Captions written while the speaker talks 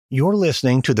You're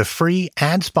listening to the free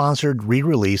ad-sponsored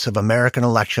re-release of American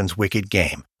Election's Wicked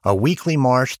Game, a weekly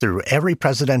march through every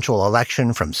presidential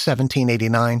election from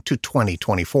 1789 to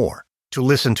 2024. To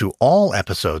listen to all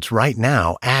episodes right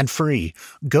now, ad-free,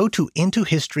 go to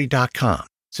intohistory.com.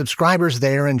 Subscribers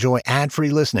there enjoy ad-free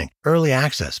listening, early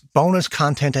access, bonus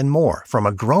content, and more from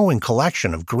a growing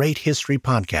collection of great history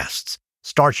podcasts.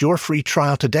 Start your free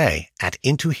trial today at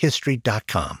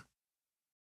intohistory.com.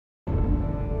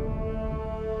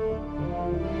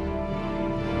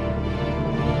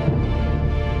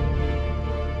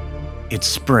 It's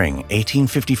spring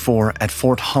 1854 at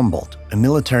Fort Humboldt, a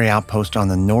military outpost on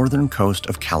the northern coast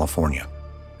of California.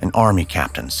 An army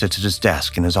captain sits at his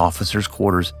desk in his officer's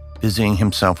quarters, busying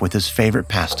himself with his favorite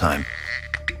pastime,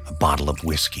 a bottle of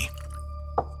whiskey.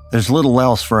 There's little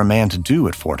else for a man to do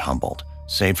at Fort Humboldt,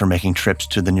 save for making trips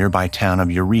to the nearby town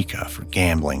of Eureka for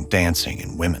gambling, dancing,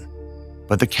 and women.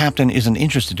 But the captain isn't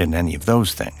interested in any of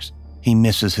those things. He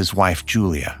misses his wife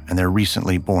Julia and their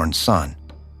recently born son.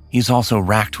 He's also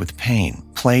racked with pain,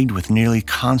 plagued with nearly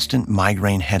constant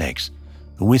migraine headaches.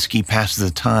 The whiskey passes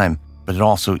the time, but it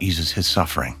also eases his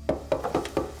suffering.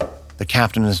 The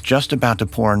captain is just about to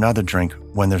pour another drink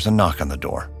when there's a knock on the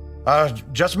door.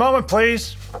 Just a moment,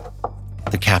 please.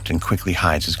 The captain quickly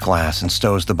hides his glass and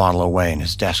stows the bottle away in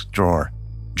his desk drawer.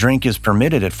 Drink is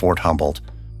permitted at Fort Humboldt,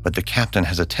 but the captain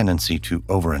has a tendency to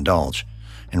overindulge,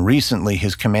 and recently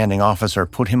his commanding officer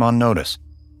put him on notice.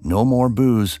 No more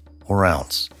booze or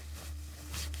else.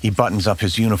 He buttons up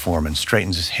his uniform and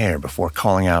straightens his hair before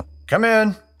calling out, "Come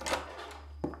in."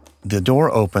 The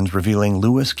door opens, revealing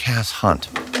Lewis Cass Hunt.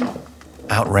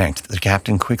 Outranked, the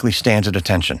captain quickly stands at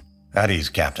attention. At ease,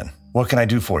 Captain. What can I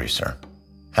do for you, sir?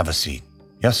 Have a seat.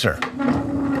 Yes, sir.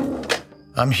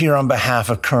 I'm here on behalf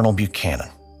of Colonel Buchanan.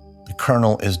 The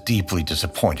colonel is deeply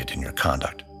disappointed in your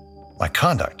conduct. My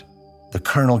conduct? The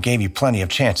colonel gave you plenty of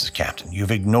chances, Captain. You've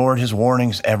ignored his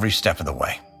warnings every step of the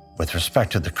way. With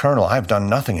respect to the colonel, I've done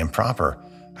nothing improper.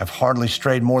 I've hardly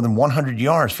strayed more than 100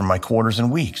 yards from my quarters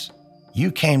in weeks. You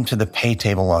came to the pay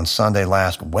table on Sunday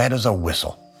last wet as a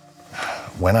whistle.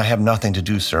 When I have nothing to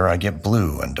do, sir, I get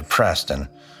blue and depressed, and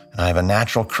I have a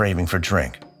natural craving for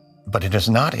drink. But it has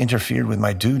not interfered with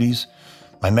my duties.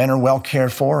 My men are well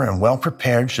cared for and well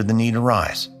prepared should the need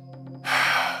arise.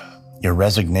 Your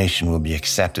resignation will be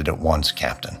accepted at once,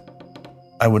 Captain.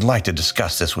 I would like to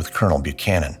discuss this with Colonel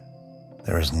Buchanan.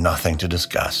 There is nothing to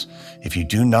discuss. If you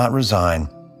do not resign,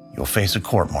 you'll face a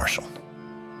court-martial.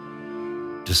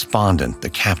 Despondent, the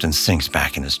captain sinks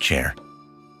back in his chair.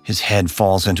 His head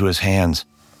falls into his hands.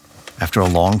 After a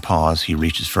long pause, he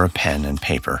reaches for a pen and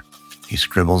paper. He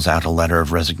scribbles out a letter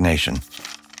of resignation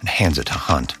and hands it to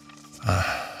Hunt.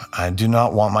 I do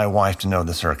not want my wife to know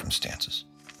the circumstances.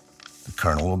 The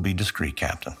colonel will be discreet,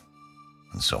 Captain,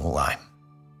 and so will I.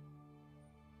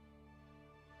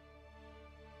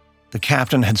 The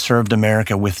captain had served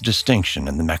America with distinction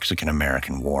in the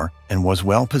Mexican-American War and was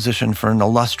well positioned for an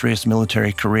illustrious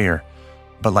military career.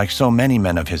 But like so many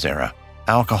men of his era,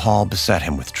 alcohol beset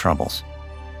him with troubles.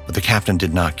 But the captain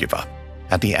did not give up.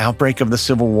 At the outbreak of the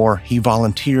Civil War, he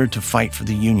volunteered to fight for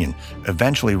the Union,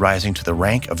 eventually rising to the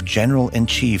rank of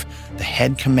General-in-Chief, the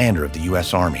head commander of the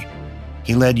U.S. Army.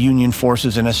 He led Union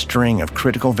forces in a string of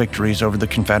critical victories over the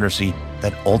Confederacy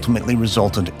that ultimately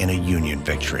resulted in a Union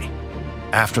victory.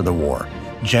 After the war,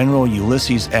 General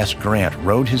Ulysses S. Grant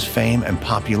rode his fame and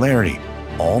popularity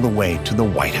all the way to the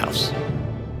White House.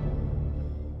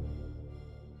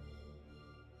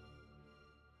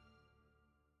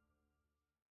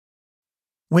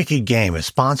 Wicked Game is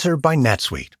sponsored by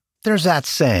NetSuite. There's that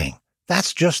saying,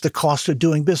 that's just the cost of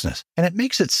doing business, and it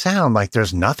makes it sound like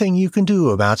there's nothing you can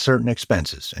do about certain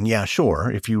expenses. And yeah, sure,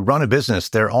 if you run a business,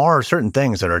 there are certain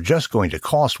things that are just going to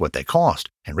cost what they cost,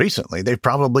 and recently they've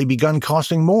probably begun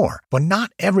costing more. But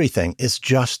not everything is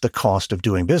just the cost of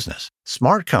doing business.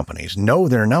 Smart companies know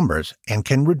their numbers and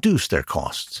can reduce their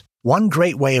costs. One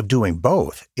great way of doing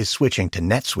both is switching to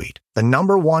NetSuite, the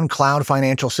 #1 cloud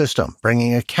financial system,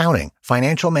 bringing accounting,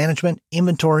 financial management,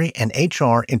 inventory, and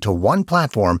HR into one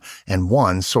platform and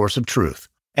one source of truth.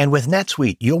 And with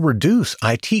NetSuite, you'll reduce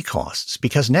IT costs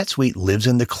because NetSuite lives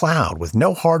in the cloud with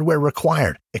no hardware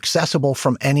required, accessible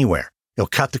from anywhere. You'll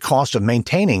cut the cost of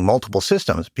maintaining multiple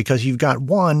systems because you've got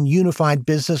one unified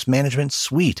business management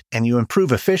suite, and you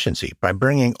improve efficiency by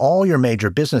bringing all your major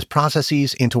business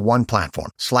processes into one platform,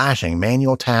 slashing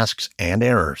manual tasks and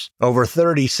errors. Over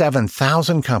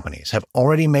 37,000 companies have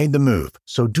already made the move,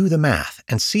 so do the math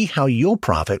and see how you'll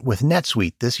profit with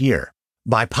NetSuite this year.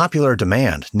 By popular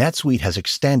demand, NetSuite has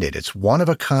extended its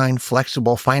one-of-a-kind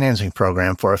flexible financing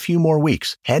program for a few more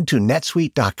weeks. Head to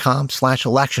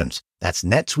netsuite.com/elections. That's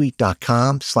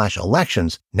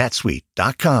netsuite.com/elections,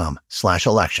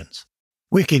 netsuite.com/elections.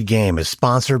 Wicked Game is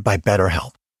sponsored by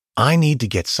BetterHelp. I need to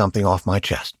get something off my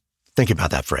chest. Think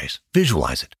about that phrase.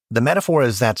 Visualize it. The metaphor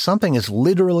is that something is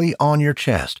literally on your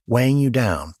chest, weighing you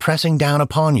down, pressing down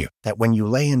upon you, that when you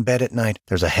lay in bed at night,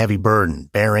 there's a heavy burden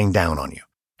bearing down on you.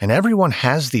 And everyone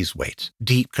has these weights,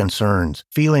 deep concerns,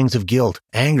 feelings of guilt,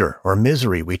 anger, or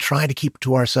misery we try to keep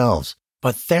to ourselves.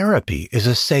 But therapy is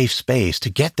a safe space to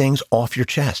get things off your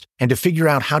chest and to figure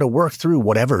out how to work through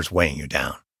whatever's weighing you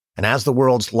down. And as the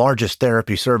world's largest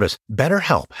therapy service,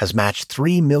 BetterHelp has matched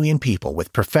 3 million people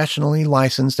with professionally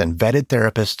licensed and vetted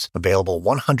therapists available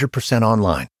 100%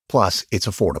 online. Plus, it's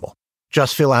affordable.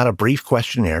 Just fill out a brief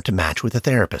questionnaire to match with a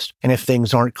therapist. And if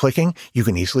things aren't clicking, you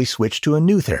can easily switch to a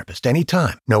new therapist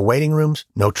anytime. No waiting rooms,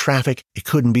 no traffic. It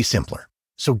couldn't be simpler.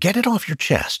 So get it off your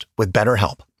chest with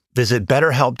BetterHelp. Visit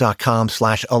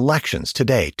BetterHelp.com/elections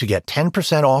today to get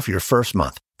 10% off your first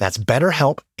month. That's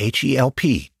BetterHelp,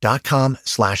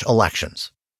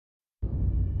 HELP.com/elections.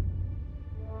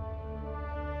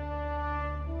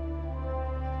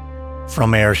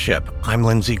 From Airship, I'm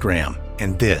Lindsey Graham,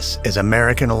 and this is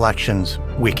American Elections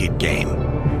Wicked Game.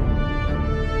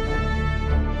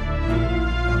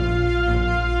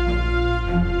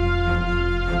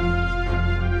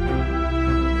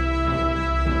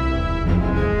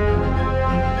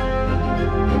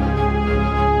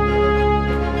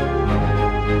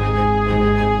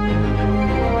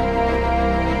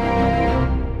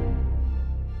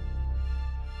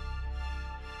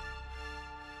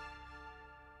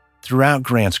 Throughout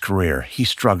Grant's career, he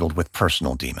struggled with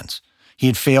personal demons. He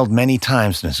had failed many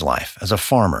times in his life as a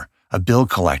farmer, a bill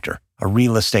collector, a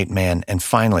real estate man, and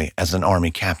finally as an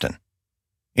Army captain.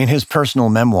 In his personal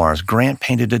memoirs, Grant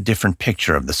painted a different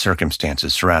picture of the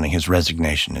circumstances surrounding his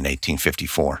resignation in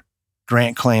 1854.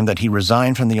 Grant claimed that he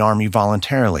resigned from the Army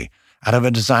voluntarily out of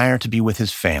a desire to be with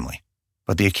his family,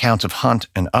 but the accounts of Hunt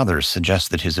and others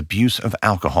suggest that his abuse of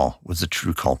alcohol was the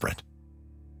true culprit.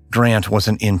 Grant was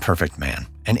an imperfect man,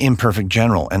 an imperfect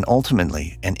general, and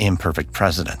ultimately an imperfect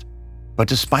president. But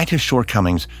despite his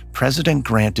shortcomings, President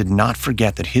Grant did not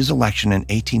forget that his election in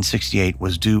 1868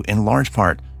 was due in large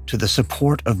part to the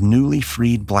support of newly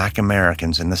freed Black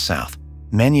Americans in the South,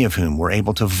 many of whom were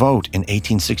able to vote in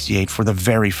 1868 for the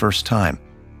very first time,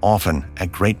 often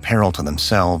at great peril to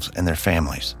themselves and their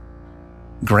families.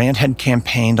 Grant had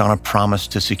campaigned on a promise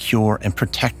to secure and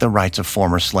protect the rights of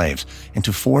former slaves and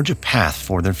to forge a path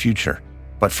for their future.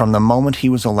 But from the moment he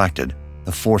was elected,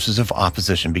 the forces of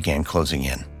opposition began closing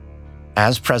in.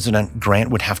 As president, Grant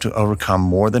would have to overcome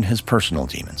more than his personal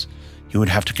demons. He would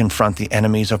have to confront the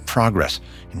enemies of progress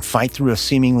and fight through a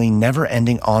seemingly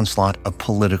never-ending onslaught of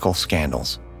political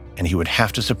scandals. And he would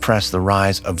have to suppress the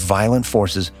rise of violent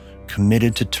forces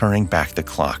committed to turning back the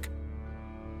clock.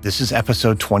 This is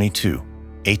episode 22.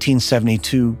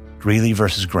 1872, Greeley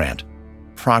versus Grant.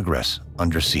 Progress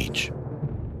under siege.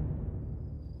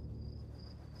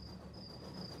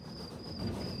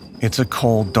 It's a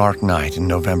cold, dark night in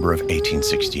November of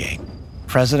 1868.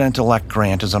 President-elect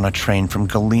Grant is on a train from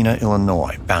Galena,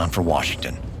 Illinois, bound for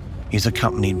Washington. He's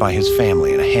accompanied by his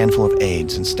family and a handful of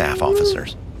aides and staff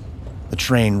officers. The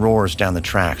train roars down the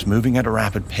tracks, moving at a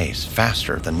rapid pace,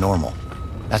 faster than normal.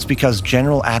 That's because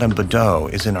General Adam Badeau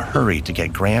is in a hurry to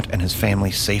get Grant and his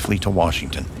family safely to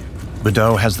Washington.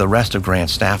 Badeau has the rest of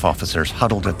Grant's staff officers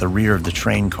huddled at the rear of the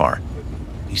train car.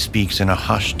 He speaks in a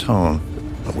hushed tone,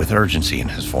 but with urgency in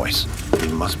his voice. "We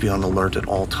must be on alert at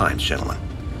all times, gentlemen.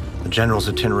 The General's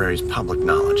itinerary is public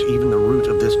knowledge. Even the route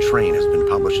of this train has been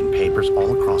published in papers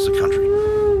all across the country.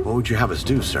 What would you have us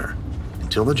do, sir?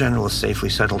 Until the General is safely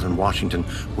settled in Washington,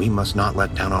 we must not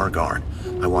let down our guard.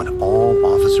 I want all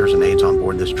officers and aides on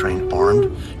board this train armed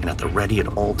and at the ready at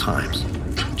all times.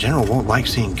 The General won't like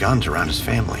seeing guns around his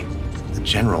family. The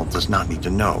General does not need to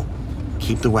know.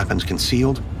 Keep the weapons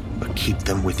concealed, but keep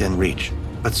them within reach.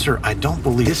 But sir, I don't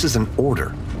believe..." "This is an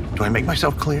order. Do I make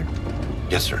myself clear?"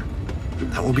 "Yes, sir.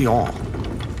 That will be all."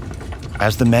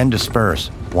 As the men disperse,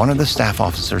 one of the staff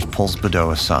officers pulls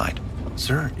Badeau aside.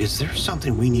 "Sir, is there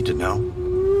something we need to know?"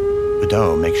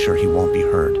 Badeau makes sure he won't be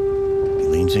heard. He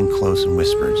leans in close and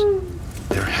whispers,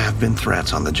 "There have been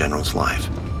threats on the General's life.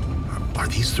 Are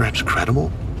these threats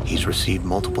credible? He's received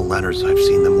multiple letters. I've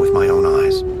seen them with my own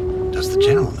eyes. Does the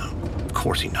General know?" "Of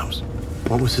course he knows."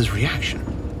 "What was his reaction?"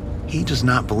 "He does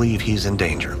not believe he's in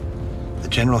danger. The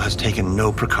General has taken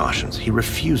no precautions. He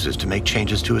refuses to make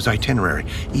changes to his itinerary,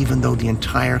 even though the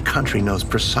entire country knows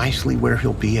precisely where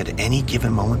he'll be at any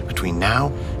given moment between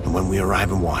now and when we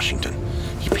arrive in Washington.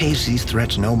 He pays these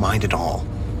threats no mind at all.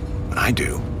 But I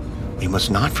do. we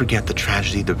must not forget the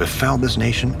tragedy that befell this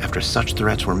nation after such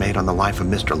threats were made on the life of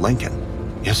Mr.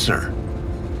 Lincoln. Yes, sir.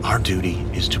 Our duty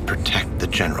is to protect the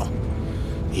general,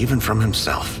 even from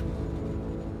himself.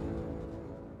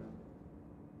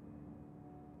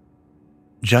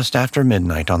 Just after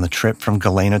midnight on the trip from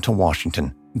Galena to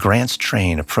Washington, Grant's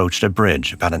train approached a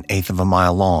bridge about an eighth of a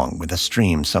mile long with a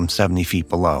stream some 70 feet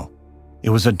below.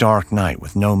 It was a dark night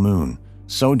with no moon,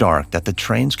 so dark that the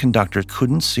train's conductor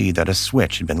couldn't see that a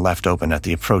switch had been left open at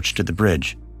the approach to the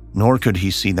bridge, nor could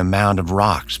he see the mound of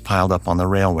rocks piled up on the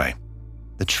railway.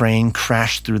 The train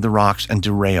crashed through the rocks and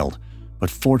derailed, but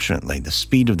fortunately the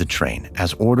speed of the train,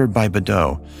 as ordered by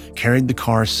Badeau, carried the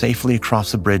car safely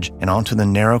across the bridge and onto the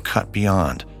narrow cut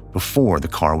beyond before the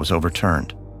car was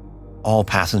overturned. All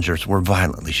passengers were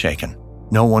violently shaken.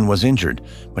 No one was injured,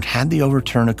 but had the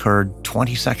overturn occurred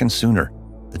 20 seconds sooner,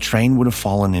 the train would have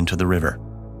fallen into the river.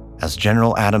 As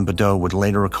General Adam Badeau would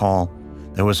later recall,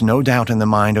 there was no doubt in the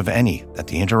mind of any that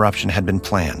the interruption had been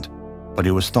planned, but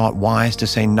it was thought wise to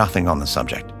say nothing on the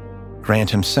subject. Grant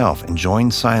himself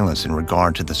enjoined silence in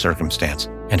regard to the circumstance,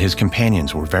 and his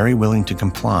companions were very willing to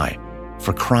comply,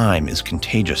 for crime is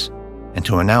contagious, and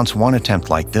to announce one attempt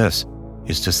like this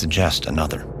is to suggest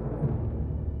another.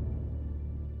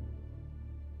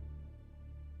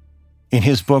 In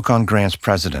his book on Grant's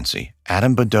presidency,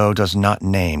 Adam Badeau does not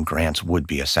name Grant's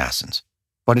would-be assassins,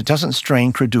 but it doesn't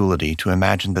strain credulity to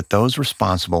imagine that those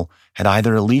responsible had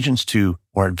either allegiance to,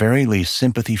 or at very least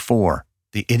sympathy for,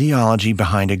 the ideology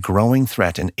behind a growing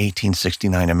threat in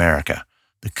 1869 America,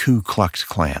 the Ku Klux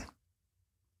Klan.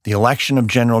 The election of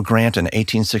General Grant in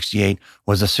 1868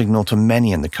 was a signal to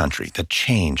many in the country that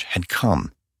change had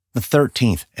come. The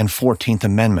 13th and 14th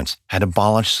Amendments had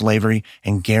abolished slavery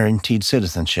and guaranteed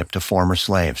citizenship to former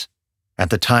slaves. At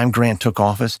the time Grant took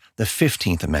office, the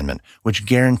 15th Amendment, which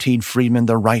guaranteed freedmen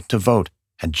the right to vote,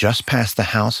 had just passed the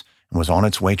House and was on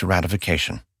its way to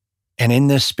ratification. And in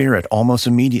this spirit, almost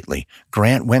immediately,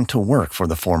 Grant went to work for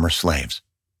the former slaves.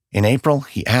 In April,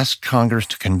 he asked Congress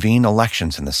to convene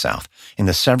elections in the South, in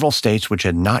the several states which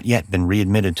had not yet been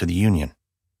readmitted to the Union.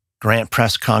 Grant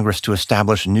pressed Congress to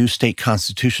establish new state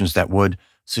constitutions that would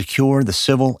secure the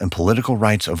civil and political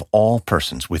rights of all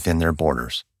persons within their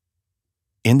borders.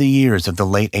 In the years of the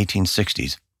late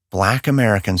 1860s, Black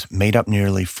Americans made up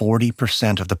nearly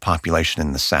 40% of the population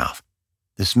in the South.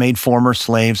 This made former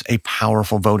slaves a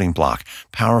powerful voting bloc,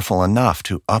 powerful enough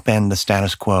to upend the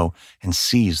status quo and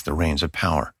seize the reins of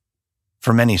power.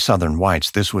 For many Southern whites,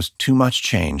 this was too much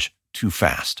change, too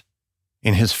fast.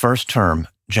 In his first term,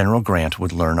 General Grant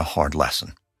would learn a hard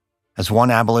lesson. As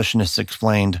one abolitionist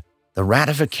explained, the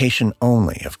ratification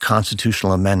only of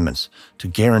constitutional amendments to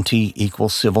guarantee equal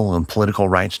civil and political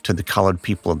rights to the colored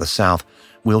people of the South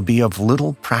will be of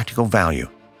little practical value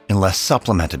unless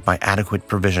supplemented by adequate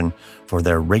provision for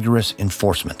their rigorous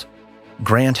enforcement.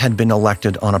 Grant had been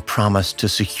elected on a promise to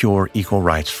secure equal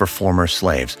rights for former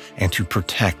slaves and to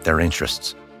protect their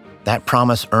interests. That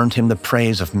promise earned him the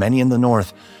praise of many in the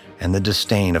North and the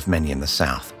disdain of many in the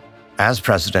South. As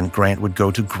president, Grant would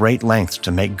go to great lengths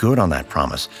to make good on that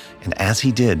promise, and as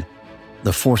he did,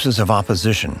 the forces of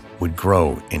opposition would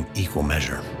grow in equal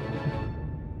measure.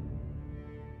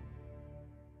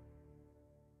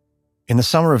 In the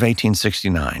summer of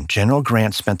 1869, General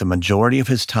Grant spent the majority of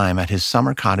his time at his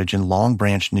summer cottage in Long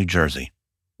Branch, New Jersey.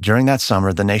 During that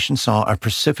summer, the nation saw a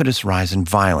precipitous rise in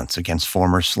violence against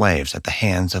former slaves at the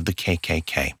hands of the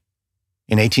KKK.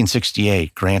 In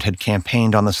 1868, Grant had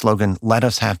campaigned on the slogan, "Let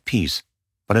us have peace,"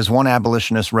 but as one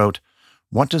abolitionist wrote,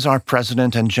 "What does our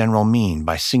president and general mean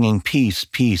by singing peace,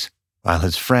 peace, while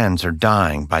his friends are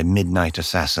dying by midnight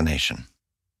assassination?"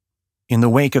 In the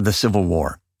wake of the Civil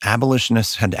War,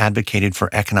 abolitionists had advocated for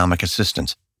economic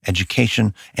assistance,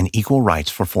 education, and equal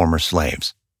rights for former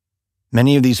slaves.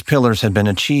 Many of these pillars had been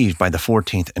achieved by the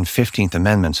 14th and 15th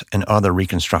Amendments and other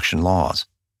Reconstruction laws.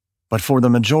 But for the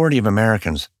majority of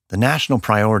Americans, the national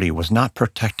priority was not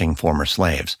protecting former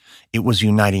slaves. It was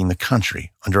uniting the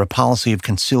country under a policy of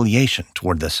conciliation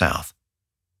toward the South.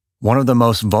 One of the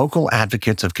most vocal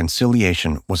advocates of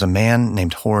conciliation was a man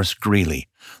named Horace Greeley,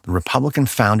 the Republican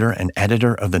founder and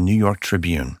editor of the New York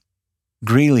Tribune.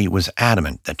 Greeley was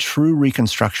adamant that true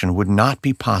Reconstruction would not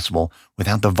be possible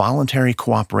without the voluntary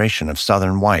cooperation of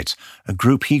Southern whites, a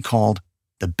group he called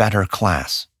the better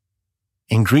class.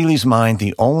 In Greeley's mind,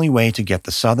 the only way to get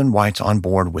the Southern whites on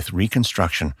board with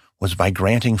Reconstruction was by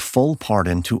granting full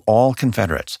pardon to all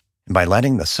Confederates and by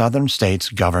letting the Southern states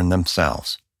govern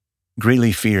themselves.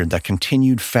 Greeley feared that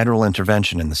continued federal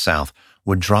intervention in the South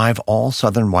would drive all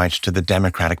Southern whites to the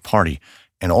Democratic Party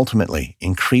and ultimately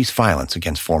increase violence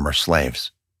against former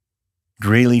slaves.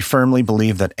 Greeley firmly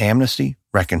believed that amnesty,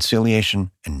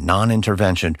 reconciliation, and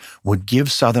non-intervention would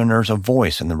give Southerners a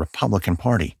voice in the Republican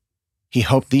Party. He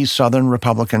hoped these Southern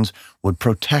Republicans would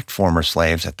protect former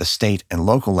slaves at the state and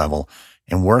local level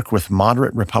and work with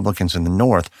moderate Republicans in the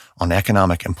North on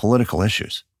economic and political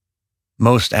issues.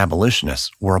 Most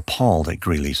abolitionists were appalled at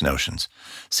Greeley's notions,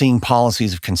 seeing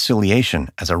policies of conciliation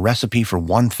as a recipe for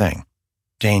one thing: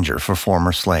 danger for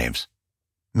former slaves.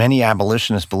 Many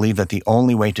abolitionists believed that the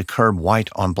only way to curb white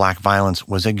on black violence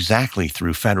was exactly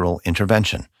through federal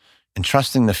intervention.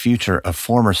 Entrusting the future of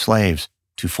former slaves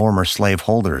to former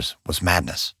slaveholders was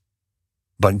madness.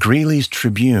 But Greeley's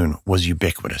Tribune was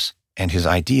ubiquitous, and his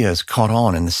ideas caught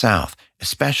on in the South,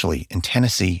 especially in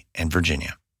Tennessee and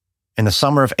Virginia. In the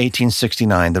summer of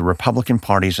 1869, the Republican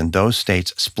parties in those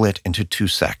states split into two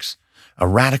sects, a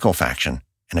radical faction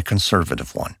and a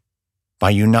conservative one. By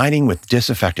uniting with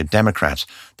disaffected Democrats,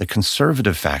 the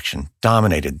conservative faction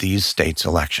dominated these states'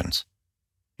 elections.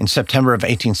 In September of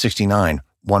 1869,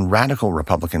 one radical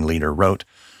Republican leader wrote,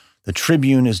 "The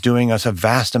Tribune is doing us a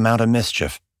vast amount of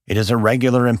mischief. It is a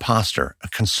regular impostor, a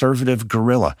conservative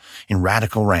guerrilla in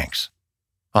radical ranks."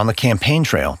 On the campaign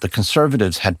trail, the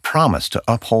conservatives had promised to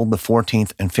uphold the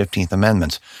 14th and 15th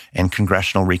Amendments and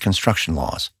congressional Reconstruction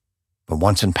laws. But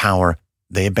once in power,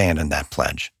 they abandoned that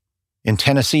pledge. In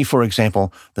Tennessee, for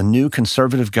example, the new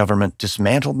conservative government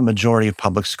dismantled the majority of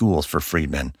public schools for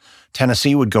freedmen.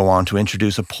 Tennessee would go on to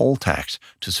introduce a poll tax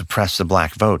to suppress the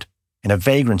black vote and a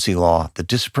vagrancy law that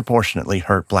disproportionately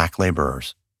hurt black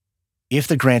laborers. If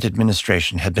the Grant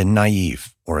administration had been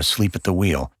naive or asleep at the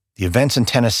wheel, the events in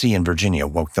Tennessee and Virginia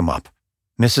woke them up.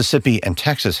 Mississippi and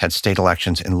Texas had state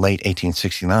elections in late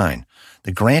 1869.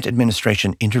 The Grant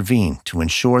administration intervened to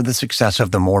ensure the success of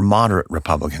the more moderate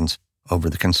Republicans over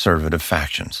the conservative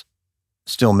factions.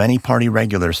 Still, many party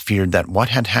regulars feared that what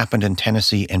had happened in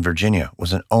Tennessee and Virginia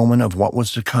was an omen of what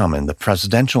was to come in the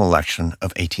presidential election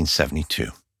of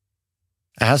 1872.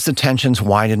 As the tensions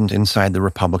widened inside the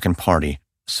Republican Party,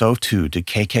 so too did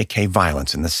KKK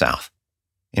violence in the South.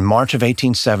 In March of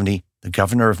 1870, the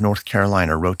governor of North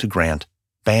Carolina wrote to Grant,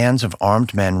 "Bands of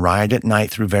armed men ride at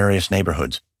night through various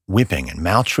neighborhoods, whipping and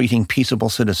maltreating peaceable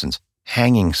citizens,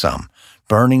 hanging some,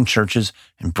 burning churches,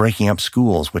 and breaking up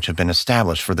schools which have been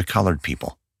established for the colored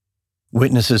people."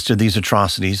 Witnesses to these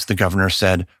atrocities, the governor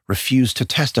said, refused to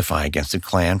testify against the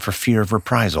Klan for fear of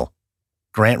reprisal.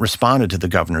 Grant responded to the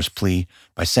governor's plea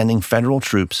by sending federal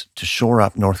troops to shore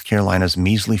up North Carolina's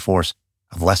measly force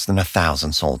of less than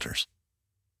 1,000 soldiers.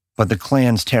 But the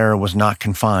Klan's terror was not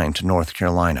confined to North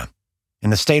Carolina. In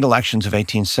the state elections of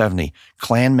 1870,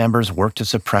 Klan members worked to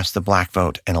suppress the black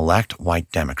vote and elect white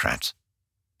Democrats.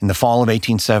 In the fall of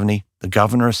 1870, the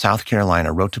governor of South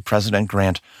Carolina wrote to President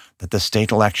Grant that the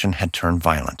state election had turned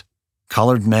violent.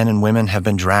 "Colored men and women have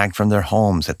been dragged from their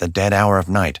homes at the dead hour of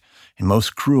night and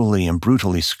most cruelly and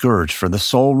brutally scourged for the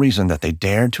sole reason that they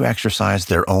dared to exercise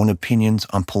their own opinions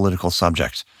on political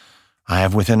subjects. I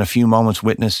have within a few moments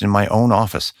witnessed in my own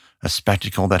office a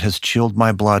spectacle that has chilled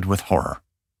my blood with horror."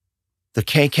 The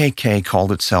KKK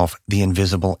called itself the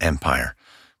Invisible Empire,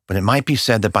 but it might be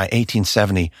said that by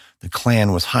 1870, the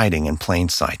Klan was hiding in plain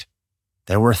sight.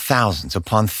 There were thousands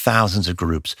upon thousands of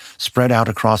groups spread out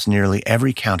across nearly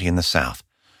every county in the South.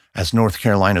 As North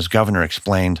Carolina's governor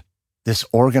explained, "This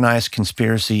organized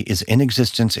conspiracy is in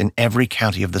existence in every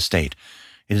county of the state.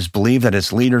 It is believed that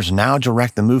its leaders now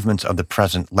direct the movements of the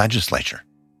present legislature."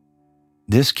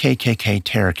 This KKK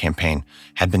terror campaign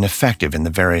had been effective in the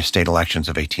various state elections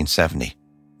of 1870.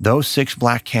 Though 6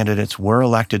 black candidates were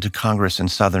elected to Congress in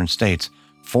southern states,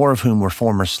 4 of whom were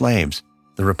former slaves,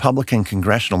 the Republican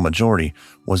congressional majority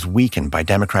was weakened by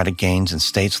Democratic gains in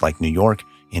states like New York,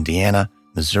 Indiana,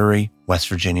 Missouri, West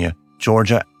Virginia,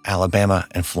 Georgia, Alabama,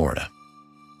 and Florida.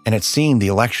 And it seemed the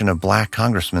election of black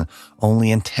congressmen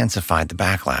only intensified the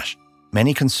backlash.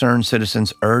 Many concerned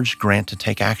citizens urged Grant to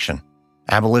take action.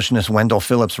 Abolitionist Wendell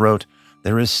Phillips wrote,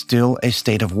 "There is still a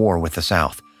state of war with the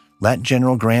South. Let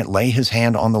General Grant lay his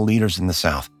hand on the leaders in the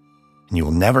South, and you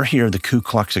will never hear the Ku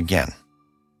Klux again."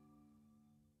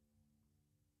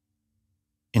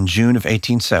 In June of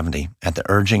 1870, at the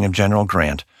urging of General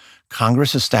Grant,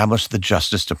 Congress established the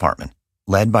Justice Department,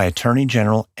 led by Attorney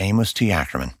General Amos T.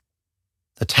 Ackerman.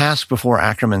 The task before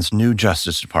Ackerman's new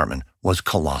Justice Department was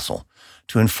colossal: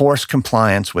 to enforce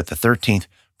compliance with the 13th,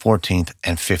 14th,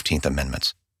 and 15th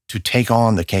Amendments, to take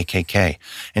on the KKK,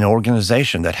 an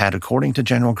organization that had, according to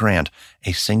General Grant,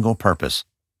 a single purpose: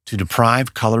 to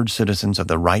deprive colored citizens of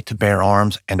the right to bear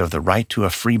arms and of the right to a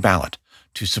free ballot,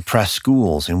 to suppress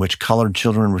schools in which colored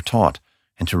children were taught,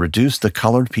 and to reduce the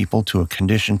colored people to a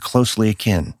condition closely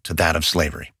akin to that of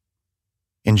slavery.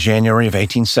 In January of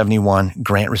 1871,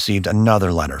 Grant received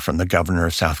another letter from the governor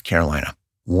of South Carolina.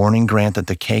 warning Grant that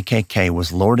the KKK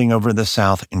was lording over the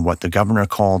South in what the governor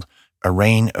called a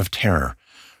reign of terror,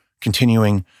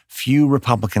 continuing, few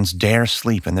Republicans dare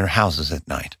sleep in their houses at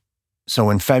night. So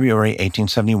in February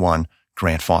 1871,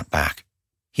 Grant fought back.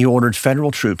 He ordered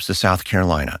federal troops to South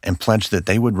Carolina and pledged that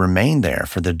they would remain there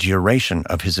for the duration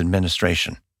of his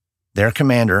administration. Their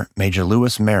commander, Major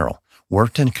Lewis Merrill,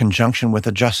 worked in conjunction with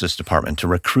the Justice Department to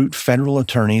recruit federal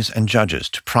attorneys and judges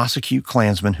to prosecute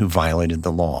Klansmen who violated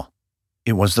the law.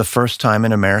 It was the first time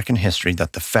in American history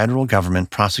that the federal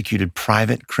government prosecuted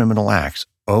private criminal acts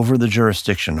over the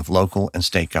jurisdiction of local and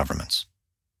state governments.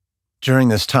 During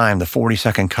this time, the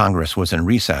 42nd Congress was in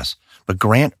recess, but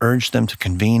Grant urged them to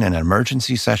convene an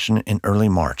emergency session in early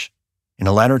March. In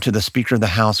a letter to the Speaker of the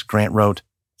House, Grant wrote,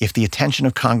 "If the attention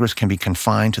of Congress can be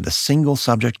confined to the single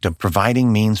subject of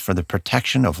providing means for the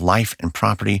protection of life and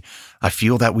property, I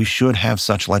feel that we should have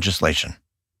such legislation."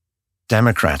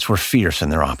 Democrats were fierce in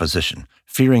their opposition,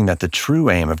 fearing that the true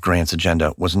aim of Grant's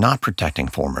agenda was not protecting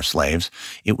former slaves,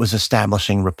 it was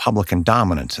establishing Republican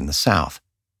dominance in the South.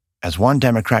 As one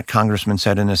Democrat congressman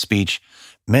said in a speech,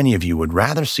 "Many of you would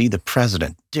rather see the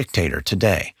president dictator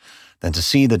today than to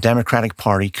see the Democratic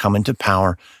Party come into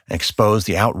power and expose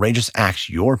the outrageous acts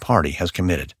your party has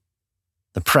committed."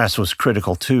 The press was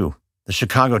critical too. The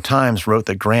Chicago Times wrote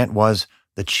that Grant was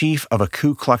the chief of a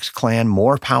Ku Klux Klan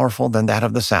more powerful than that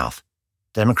of the South.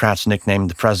 Democrats nicknamed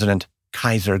the president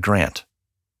Kaiser Grant.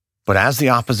 But as the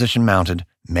opposition mounted,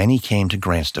 many came to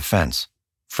Grant's defense.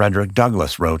 Frederick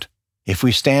Douglass wrote, "If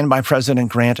we stand by President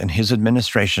Grant and his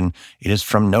administration, it is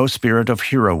from no spirit of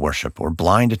hero worship or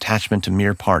blind attachment to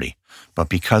mere party, but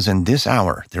because in this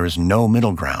hour there is no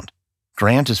middle ground.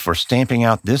 Grant is for stamping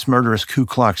out this murderous Ku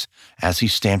Klux as he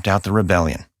stamped out the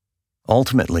rebellion."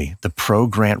 Ultimately, the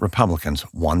pro-Grant Republicans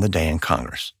won the day in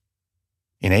Congress.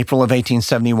 In April of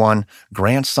 1871,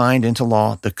 Grant signed into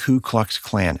law the Ku Klux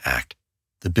Klan Act.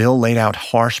 The bill laid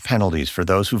out harsh penalties for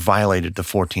those who violated the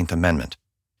 14th Amendment.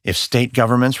 If state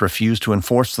governments refused to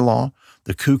enforce the law,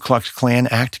 the Ku Klux Klan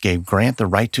Act gave Grant the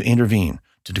right to intervene,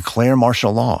 to declare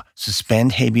martial law,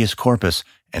 suspend habeas corpus,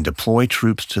 and deploy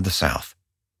troops to the South.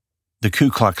 The Ku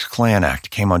Klux Klan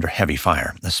Act came under heavy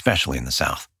fire, especially in the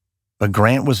South. But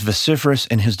Grant was vociferous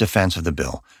in his defense of the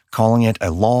bill, calling it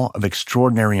a law of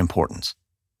extraordinary importance.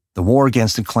 The war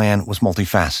against the Klan was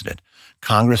multifaceted.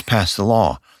 Congress passed the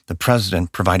law, the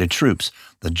president provided troops,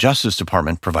 the Justice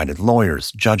Department provided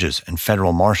lawyers, judges, and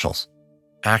federal marshals.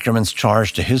 Ackerman's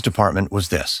charge to his department was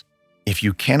this: if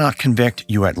you cannot convict,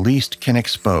 you at least can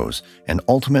expose, and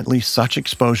ultimately such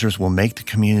exposures will make the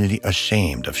community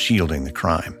ashamed of shielding the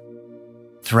crime.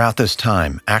 Throughout this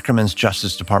time, Ackerman's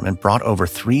Justice Department brought over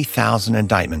 3,000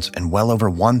 indictments and well over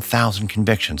 1,000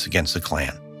 convictions against the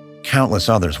Klan. Countless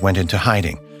others went into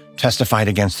hiding, testified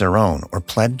against their own, or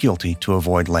pled guilty to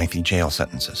avoid lengthy jail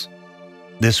sentences.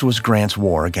 This was Grant's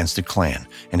war against the Klan,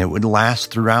 and it would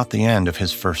last throughout the end of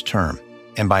his first term.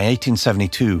 And by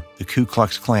 1872, the Ku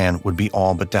Klux Klan would be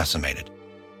all but decimated.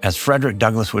 As Frederick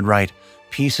Douglass would write,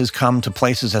 "Peace has come to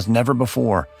places as never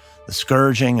before. The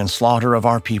scourging and slaughter of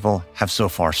our people have so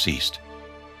far ceased."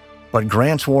 But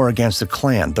Grant's war against the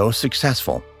Klan, though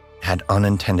successful, had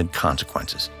unintended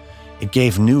consequences. It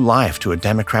gave new life to a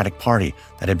Democratic Party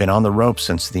that had been on the ropes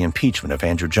since the impeachment of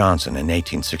Andrew Johnson in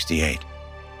 1868.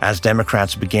 As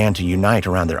Democrats began to unite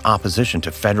around their opposition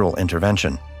to federal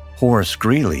intervention, Horace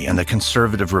Greeley and the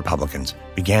conservative Republicans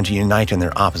began to unite in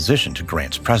their opposition to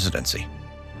Grant's presidency.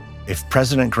 If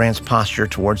President Grant's posture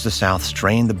towards the South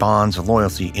strained the bonds of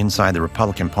loyalty inside the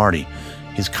Republican Party,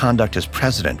 his conduct as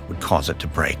president would cause it to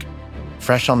break.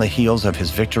 Fresh on the heels of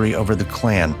his victory over the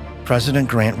Klan, President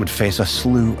Grant would face a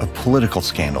slew of political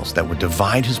scandals that would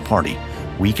divide his party,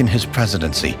 weaken his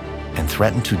presidency, and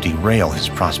threaten to derail his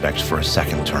prospects for a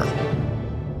second term.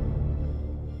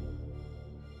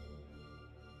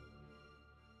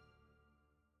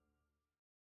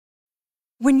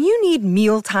 When you need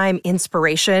mealtime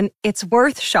inspiration, it's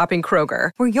worth shopping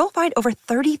Kroger, where you'll find over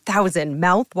 30,000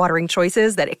 mouth-watering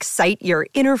choices that excite your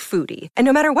inner foodie. And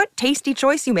no matter what tasty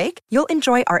choice you make, you'll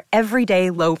enjoy our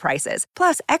everyday low prices,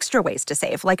 plus extra ways to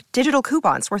save, like digital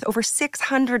coupons worth over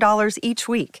 $600 each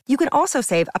week. You can also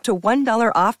save up to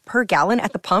 $1 off per gallon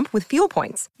at the pump with fuel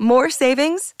points. More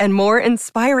savings and more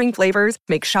inspiring flavors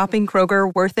make shopping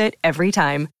Kroger worth it every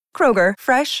time. Kroger,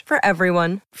 fresh for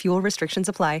everyone. Fuel restrictions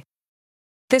apply.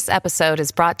 This episode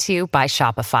is brought to you by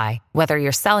Shopify. Whether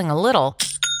you're selling a little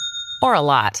or a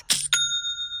lot,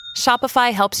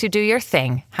 Shopify helps you do your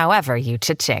thing, however you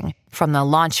cha-ching. From the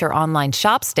launch your online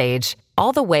shop stage,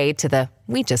 all the way to the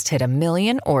we just hit 1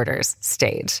 million orders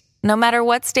stage. No matter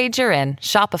what stage you're in,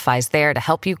 Shopify's there to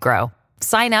help you grow.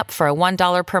 Sign up for a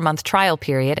 $1 per month trial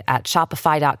period at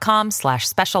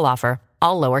shopify.com/special offer,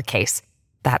 all lowercase.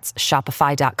 That's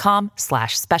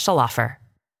shopify.com/special offer.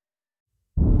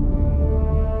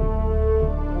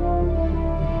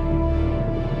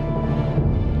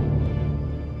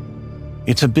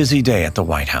 It's a busy day at the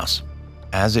White House.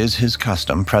 As is his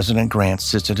custom, President Grant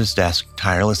sits at his desk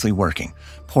tirelessly working,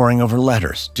 poring over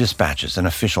letters, dispatches, and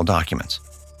official documents.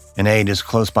 An aide is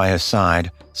close by his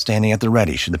side, standing at the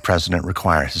ready should the president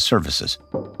require his services.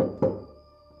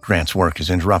 Grant's work is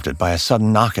interrupted by a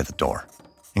sudden knock at the door.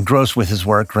 Engrossed with his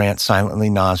work, Grant silently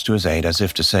nods to his aide as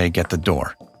if to say, "Get the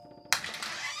door."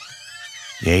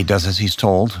 The aide does as he's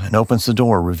told and opens the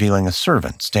door, revealing a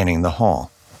servant standing in the hall.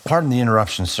 "Pardon the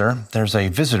interruption, sir. There's a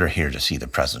visitor here to see the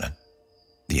president."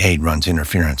 The aide runs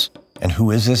interference. "And who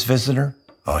is this visitor?"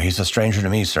 "Oh, he's a stranger to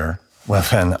me, sir." "Well,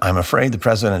 then, I'm afraid the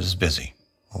president is busy."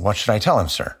 "Well, what should I tell him,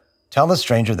 sir?" "Tell the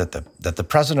stranger that the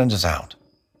president is out."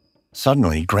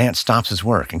 Suddenly, Grant stops his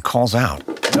work and calls out,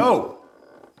 "No!"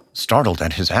 Startled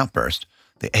at his outburst,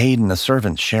 the aide and the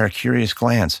servant share a curious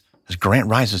glance as Grant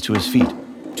rises to his feet.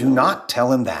 "Do not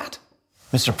tell him that."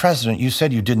 "Mr. President, you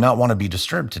said you did not want to be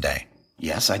disturbed today."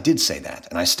 "Yes, I did say that,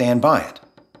 and I stand by it."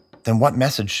 "Then what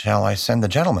message shall I send the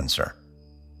gentleman, sir?"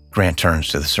 Grant turns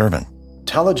to the servant.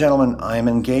 "Tell the gentleman I am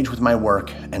engaged with my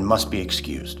work and must be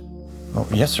excused." "Oh,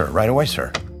 yes, sir. Right away,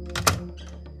 sir."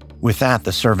 With that,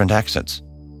 the servant exits.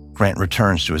 Grant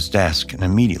returns to his desk and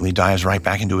immediately dives right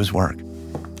back into his work.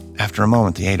 After a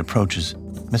moment, the aide approaches.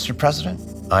 "Mr. President,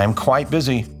 I am quite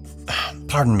busy.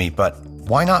 Pardon me, but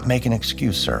why not make an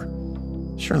excuse, sir?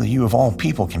 Surely you of all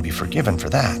people can be forgiven for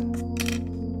that."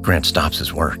 Grant stops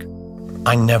his work.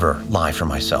 "I never lie for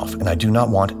myself, and I do not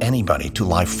want anybody to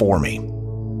lie for me.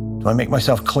 Do I make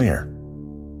myself clear?"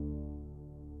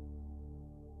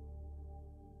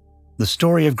 The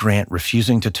story of Grant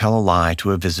refusing to tell a lie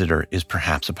to a visitor is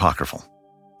perhaps apocryphal.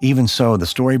 Even so, the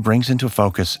story brings into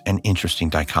focus an interesting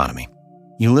dichotomy.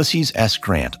 Ulysses S.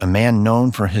 Grant, a man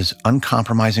known for his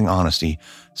uncompromising honesty,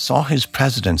 saw his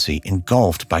presidency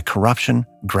engulfed by corruption,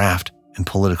 graft, and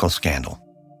political scandal.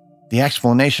 The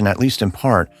explanation, at least in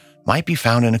part, might be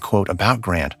found in a quote about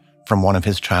Grant from one of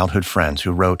his childhood friends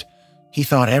who wrote, "He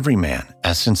thought every man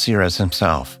as sincere as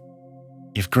himself."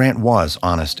 If Grant was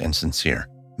honest and sincere,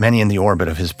 many in the orbit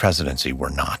of his presidency were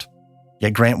not.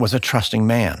 Yet Grant was a trusting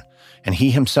man, and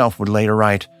he himself would later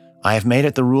write, "I have made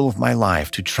it the rule of my life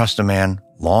to trust a man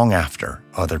long after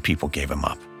other people gave him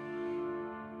up."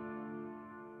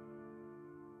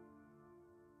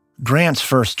 Grant's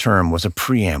first term was a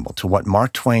preamble to what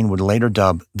Mark Twain would later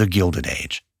dub the Gilded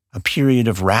Age, a period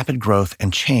of rapid growth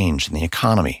and change in the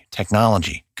economy,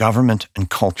 technology, government,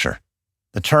 and culture.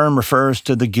 The term refers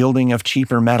to the gilding of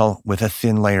cheaper metal with a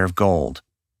thin layer of gold.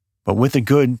 But with the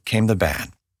good came the bad.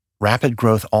 Rapid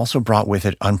growth also brought with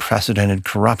it unprecedented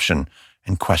corruption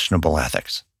and questionable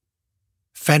ethics.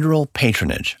 Federal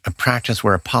patronage, a practice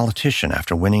where a politician,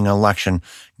 after winning an election,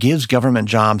 gives government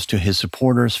jobs to his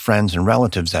supporters, friends, and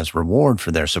relatives as reward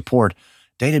for their support,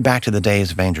 dated back to the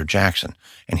days of Andrew Jackson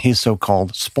and his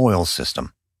so-called spoils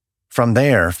system. From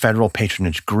there, federal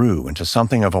patronage grew into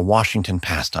something of a Washington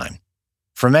pastime.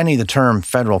 For many, the term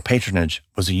federal patronage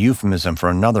was a euphemism for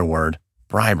another word,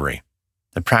 bribery.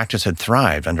 The practice had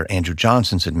thrived under Andrew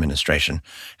Johnson's administration,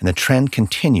 and the trend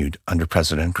continued under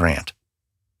President Grant.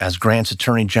 As Grant's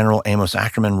Attorney General Amos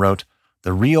Ackerman wrote,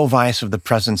 "The real vice of the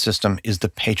present system is the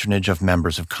patronage of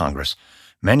members of Congress.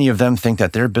 Many of them think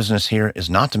that their business here is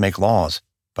not to make laws,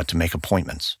 but to make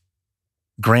appointments."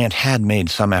 Grant had made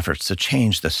some efforts to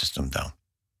change the system, though.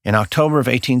 In October of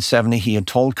 1870, he had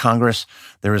told Congress,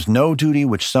 "There is no duty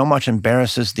which so much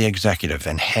embarrasses the executive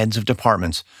and heads of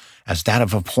departments as that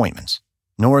of appointments,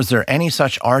 nor is there any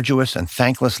such arduous and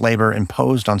thankless labor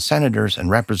imposed on senators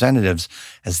and representatives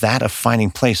as that of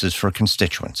finding places for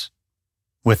constituents."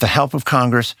 With the help of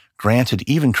Congress, Grant had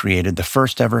even created the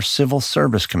first-ever Civil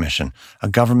Service Commission, a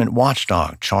government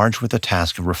watchdog charged with the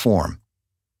task of reform.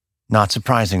 Not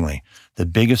surprisingly, the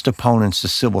biggest opponents to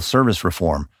civil service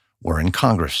reform were in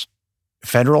Congress.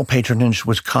 Federal patronage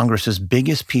was Congress's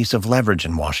biggest piece of leverage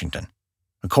in Washington.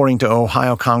 According to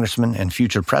Ohio Congressman and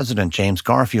future President James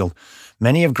Garfield,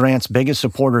 many of Grant's biggest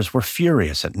supporters were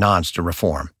furious at nods to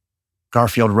reform.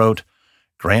 Garfield wrote,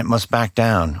 "Grant must back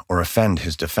down or offend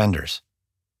his defenders."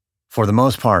 For the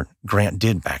most part, Grant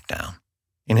did back down.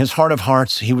 In his heart of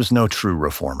hearts, he was no true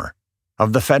reformer.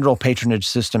 Of the federal patronage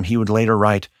system, he would later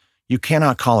write, "You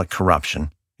cannot call it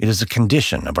corruption. It is a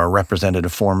condition of our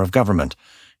representative form of government,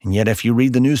 and yet if you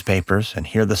read the newspapers and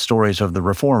hear the stories of the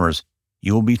reformers,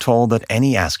 you will be told that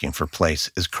any asking for place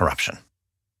is corruption."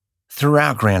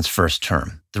 Throughout Grant's first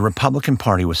term, the Republican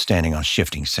Party was standing on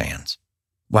shifting sands.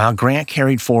 While Grant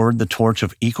carried forward the torch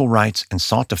of equal rights and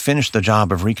sought to finish the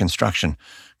job of Reconstruction,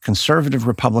 conservative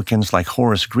Republicans like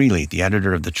Horace Greeley, the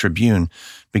editor of the Tribune,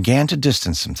 began to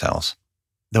distance themselves.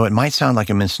 Though it might sound like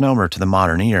a misnomer to the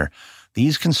modern ear,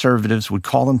 these conservatives would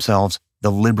call themselves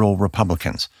the liberal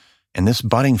Republicans, and this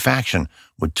budding faction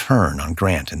would turn on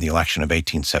Grant in the election of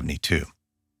 1872.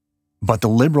 But the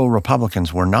liberal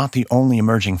Republicans were not the only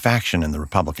emerging faction in the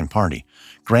Republican Party.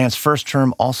 Grant's first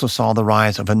term also saw the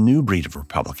rise of a new breed of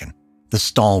Republican, the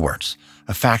stalwarts,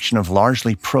 a faction of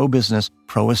largely pro-business,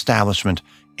 pro-establishment,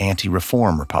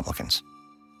 anti-reform Republicans.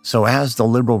 So as the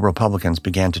liberal Republicans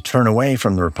began to turn away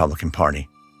from the Republican Party,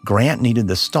 Grant needed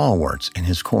the stalwarts in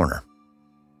his corner.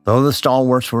 Though the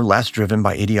stalwarts were less driven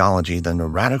by ideology than the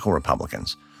radical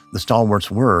Republicans, the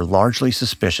stalwarts were largely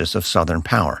suspicious of Southern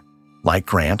power. Like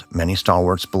Grant, many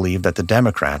stalwarts believed that the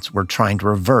Democrats were trying to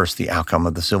reverse the outcome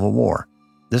of the Civil War.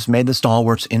 This made the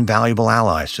stalwarts invaluable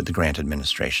allies to the Grant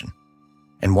administration.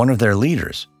 And one of their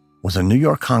leaders was a New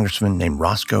York congressman named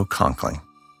Roscoe Conkling.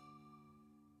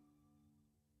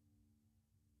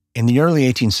 In the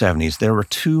early 1870s, there were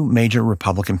two major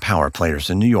Republican power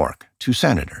players in New York, two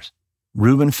senators.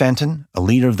 Reuben Fenton, a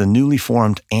leader of the newly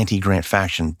formed anti-Grant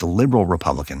faction, the Liberal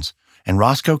Republicans, and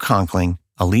Roscoe Conkling,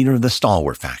 a leader of the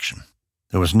stalwart faction.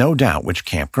 There was no doubt which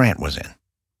camp Grant was in.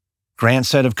 Grant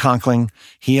said of Conkling,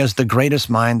 "He has the greatest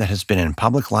mind that has been in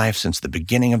public life since the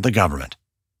beginning of the government."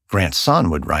 Grant's son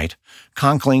would write,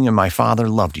 "Conkling and my father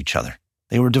loved each other.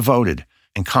 They were devoted,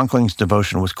 and Conkling's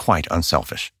devotion was quite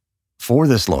unselfish." For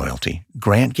this loyalty,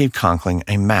 Grant gave Conkling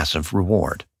a massive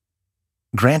reward.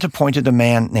 Grant appointed a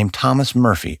man named Thomas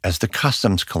Murphy as the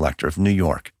customs collector of New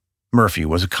York. Murphy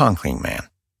was a Conkling man.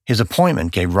 His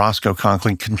appointment gave Roscoe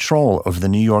Conkling control over the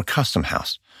New York Custom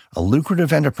House, a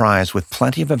lucrative enterprise with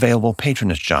plenty of available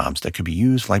patronage jobs that could be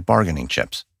used like bargaining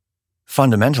chips.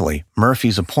 Fundamentally,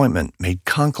 Murphy's appointment made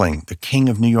Conkling the king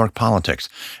of New York politics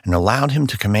and allowed him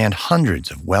to command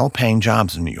hundreds of well-paying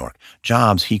jobs in New York,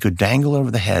 jobs he could dangle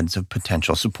over the heads of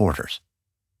potential supporters.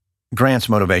 Grant's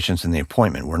motivations in the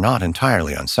appointment were not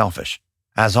entirely unselfish.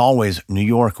 As always, New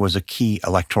York was a key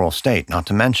electoral state, not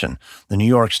to mention the New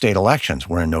York state elections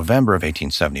were in November of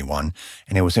 1871,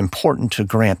 and it was important to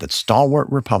Grant that stalwart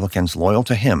Republicans loyal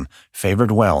to him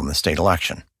favored well in the state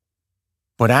election.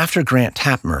 But after Grant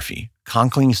tapped Murphy,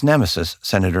 Conkling's nemesis,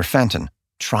 Senator Fenton,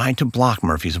 tried to block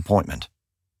Murphy's appointment.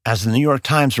 As the New York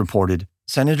Times reported,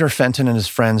 Senator Fenton and his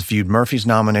friends viewed Murphy's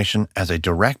nomination as a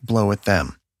direct blow at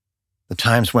them. The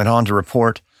Times went on to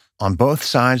report, "On both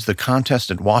sides, the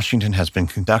contest at Washington has been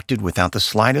conducted without the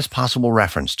slightest possible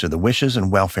reference to the wishes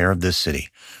and welfare of this city,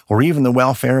 or even the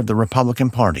welfare of the Republican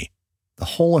Party. The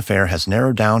whole affair has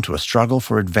narrowed down to a struggle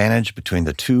for advantage between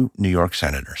the two New York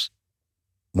senators."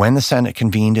 When the Senate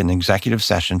convened an executive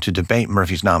session to debate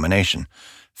Murphy's nomination,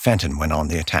 Fenton went on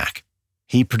the attack.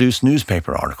 He produced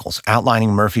newspaper articles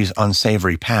outlining Murphy's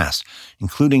unsavory past,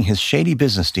 including his shady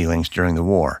business dealings during the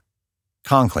war.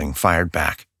 Conkling fired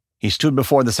back. He stood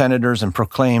before the senators and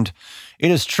proclaimed, "It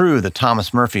is true that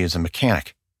Thomas Murphy is a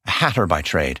mechanic, a hatter by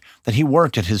trade, that he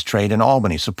worked at his trade in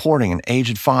Albany supporting an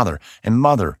aged father and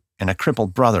mother and a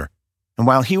crippled brother. And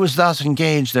while he was thus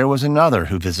engaged, there was another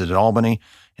who visited Albany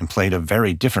and played a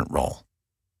very different role."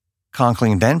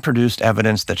 Conkling then produced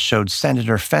evidence that showed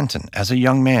Senator Fenton, as a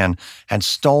young man, had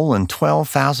stolen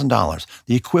 $12,000,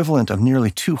 the equivalent of nearly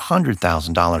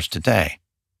 $200,000 today.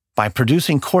 By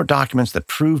producing court documents that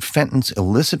proved Fenton's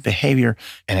illicit behavior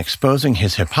and exposing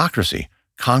his hypocrisy,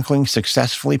 Conkling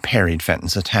successfully parried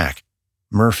Fenton's attack.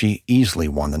 Murphy easily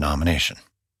won the nomination.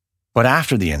 But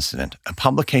after the incident, a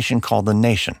publication called The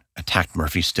Nation attacked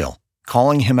Murphy still,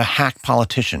 calling him a hack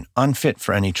politician unfit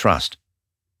for any trust.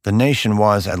 The Nation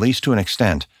was, at least to an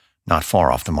extent, not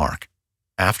far off the mark.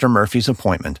 After Murphy's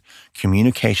appointment,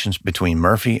 communications between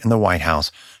Murphy and the White House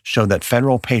showed that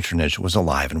federal patronage was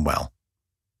alive and well.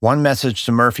 One message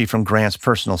to Murphy from Grant's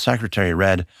personal secretary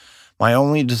read, "My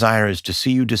only desire is to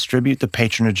see you distribute the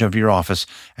patronage of your office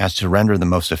as to render the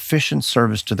most efficient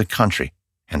service to the country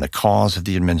and the cause of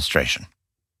the administration."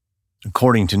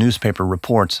 According to newspaper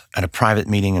reports, at a private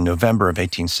meeting in November of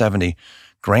 1870,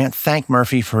 Grant thanked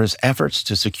Murphy for his efforts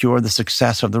to secure the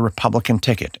success of the Republican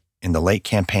ticket in the late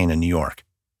campaign in New York.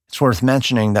 It's worth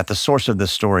mentioning that the source of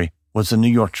this story was the New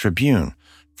York Tribune,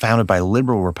 founded by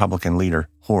liberal Republican leader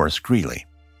Horace Greeley.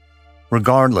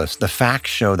 Regardless, the facts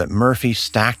show that Murphy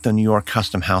stacked the New York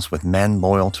Custom House with men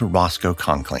loyal to Roscoe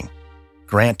Conkling.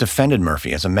 Grant defended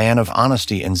Murphy as a man of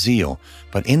honesty and zeal,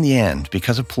 but in the end,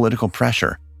 because of political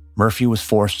pressure, Murphy was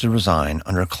forced to resign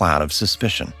under a cloud of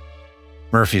suspicion.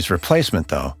 Murphy's replacement,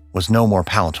 though, was no more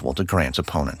palatable to Grant's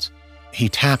opponents. He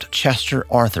tapped Chester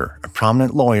Arthur, a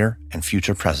prominent lawyer and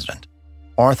future president.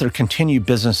 Arthur continued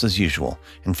business as usual,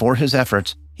 and for his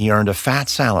efforts, he earned a fat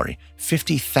salary,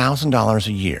 $50,000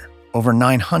 a year, over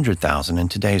 $900,000 in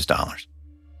today's dollars.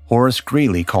 Horace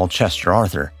Greeley called Chester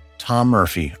Arthur Tom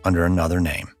Murphy under another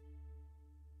name.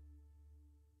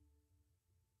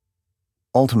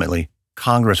 Ultimately,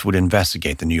 Congress would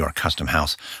investigate the New York Custom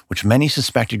House, which many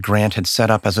suspected Grant had set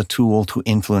up as a tool to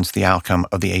influence the outcome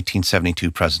of the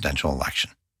 1872 presidential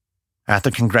election. At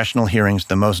the congressional hearings,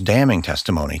 the most damning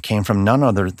testimony came from none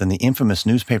other than the infamous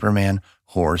newspaperman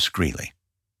Horace Greeley.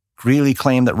 Greeley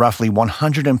claimed that roughly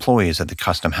 100 employees at the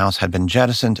Custom House had been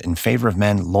jettisoned in favor of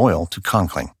men loyal to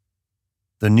Conkling.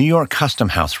 The New York Custom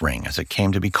House ring, as it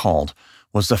came to be called,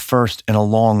 was the first in a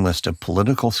long list of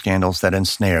political scandals that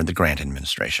ensnared the Grant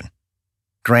administration.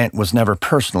 Grant was never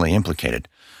personally implicated,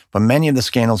 but many of the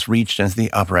scandals reached into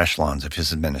the upper echelons of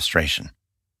his administration.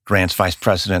 Grant's vice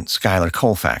president, Schuyler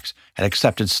Colfax, had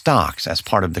accepted stocks as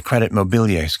part of the Credit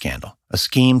Mobilier scandal, a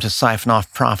scheme to siphon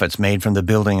off profits made from the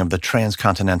building of the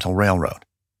Transcontinental Railroad.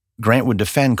 Grant would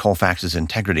defend Colfax's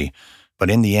integrity, but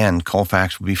in the end,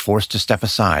 Colfax would be forced to step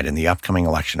aside in the upcoming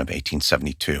election of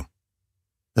 1872.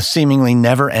 The seemingly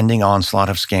never-ending onslaught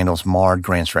of scandals marred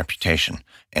Grant's reputation,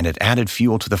 and it added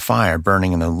fuel to the fire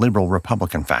burning in the liberal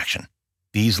Republican faction.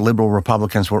 These liberal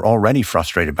Republicans were already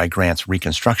frustrated by Grant's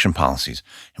Reconstruction policies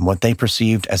and what they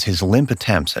perceived as his limp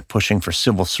attempts at pushing for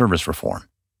civil service reform.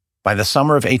 By the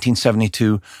summer of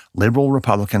 1872, liberal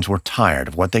Republicans were tired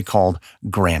of what they called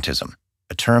Grantism,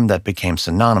 a term that became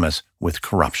synonymous with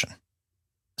corruption.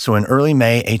 So in early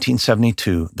May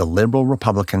 1872, the liberal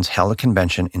Republicans held a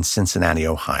convention in Cincinnati,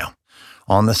 Ohio.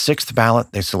 On the sixth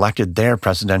ballot, they selected their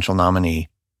presidential nominee,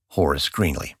 Horace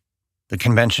Greeley. The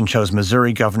convention chose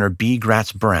Missouri Governor B.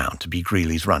 Gratz Brown to be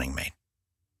Greeley's running mate.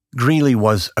 Greeley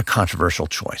was a controversial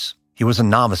choice. He was a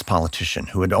novice politician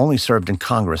who had only served in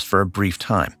Congress for a brief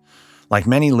time. Like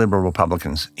many liberal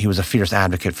Republicans, he was a fierce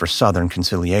advocate for Southern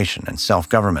conciliation and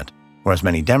self-government, or as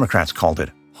many Democrats called it,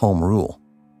 home rule.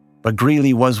 But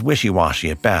Greeley was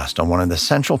wishy-washy at best on one of the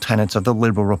central tenets of the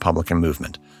liberal Republican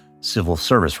movement, civil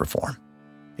service reform.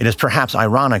 It is perhaps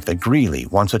ironic that Greeley,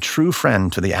 once a true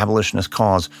friend to the abolitionist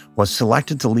cause, was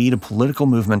selected to lead a political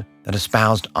movement that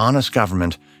espoused honest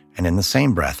government and, in the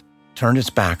same breath, turned its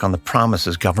back on the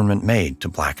promises government made to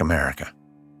Black America.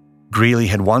 Greeley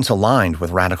had once aligned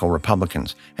with radical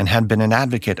Republicans and had been an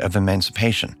advocate of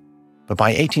emancipation, but by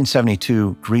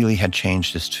 1872, Greeley had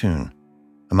changed his tune.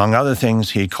 Among other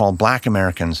things, he had called Black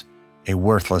Americans a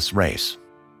worthless race.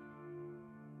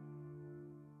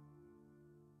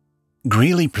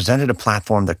 Greeley presented a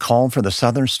platform that called for the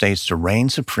Southern states to reign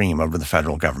supreme over the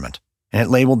federal government, and it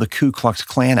labeled the Ku Klux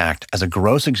Klan Act as a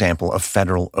gross example of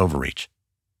federal overreach.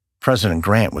 President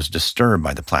Grant was disturbed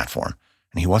by the platform,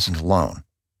 and he wasn't alone.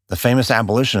 The famous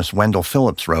abolitionist Wendell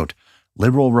Phillips wrote,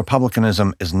 "Liberal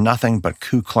Republicanism is nothing but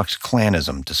Ku Klux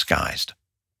Klanism disguised."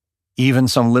 Even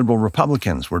some liberal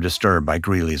Republicans were disturbed by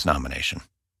Greeley's nomination.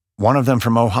 One of them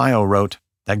from Ohio wrote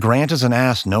that Grant is an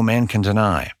ass no man can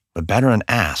deny, but better an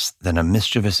ass than a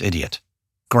mischievous idiot.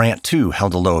 Grant, too,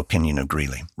 held a low opinion of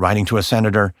Greeley, writing to a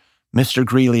senator, "Mr.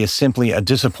 Greeley is simply a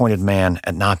disappointed man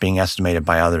at not being estimated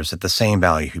by others at the same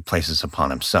value he places upon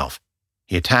himself.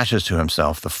 He attaches to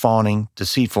himself the fawning,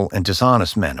 deceitful, and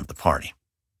dishonest men of the party."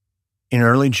 In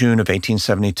early June of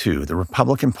 1872, the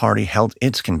Republican Party held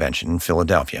its convention in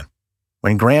Philadelphia.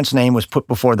 When Grant's name was put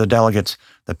before the delegates,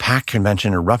 the packed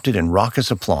convention erupted in raucous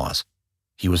applause.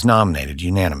 He was nominated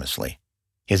unanimously.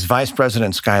 His vice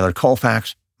president, Schuyler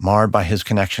Colfax, marred by his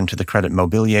connection to the Credit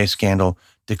Mobilier scandal,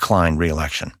 declined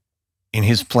re-election. In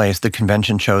his place, the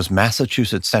convention chose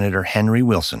Massachusetts Senator Henry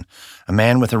Wilson, a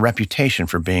man with a reputation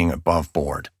for being above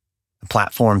board. The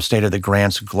platform stated that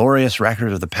Grant's glorious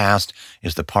record of the past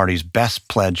is the party's best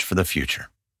pledge for the future.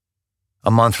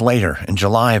 A month later, in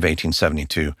July of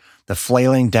 1872, the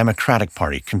flailing Democratic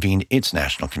Party convened its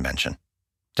national convention.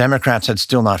 Democrats had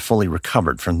still not fully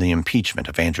recovered from the impeachment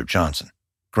of Andrew Johnson.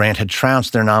 Grant had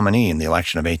trounced their nominee in the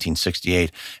election of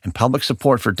 1868, and public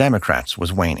support for Democrats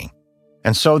was waning.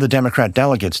 And so the Democrat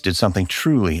delegates did something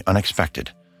truly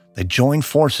unexpected. They joined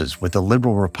forces with the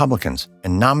liberal Republicans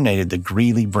and nominated the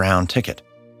Greeley-Brown ticket.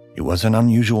 It was an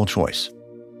unusual choice.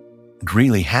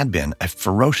 Greeley had been a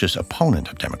ferocious opponent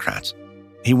of Democrats.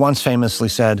 He once famously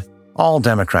said, "All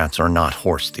Democrats are not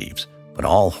horse thieves, but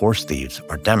all horse thieves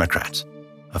are Democrats,"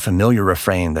 a familiar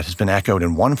refrain that has been echoed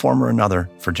in one form or another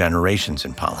for generations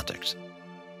in politics.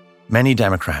 Many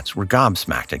Democrats were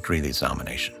gobsmacked at Greeley's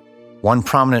nomination. One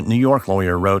prominent New York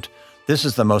lawyer wrote, "This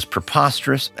is the most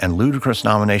preposterous and ludicrous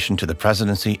nomination to the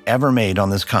presidency ever made on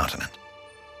this continent."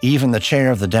 Even the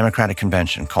chair of the Democratic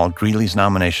Convention called Greeley's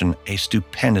nomination a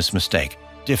stupendous mistake,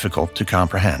 difficult to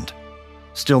comprehend.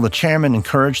 Still, the chairman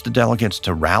encouraged the delegates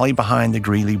to rally behind the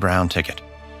Greeley-Brown ticket.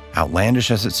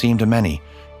 Outlandish as it seemed to many,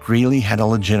 Greeley had a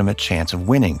legitimate chance of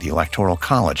winning the Electoral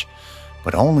College,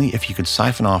 but only if he could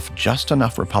siphon off just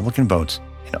enough Republican votes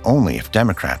and only if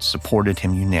Democrats supported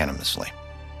him unanimously.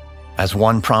 As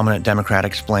one prominent Democrat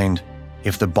explained,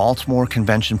 "If the Baltimore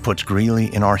Convention puts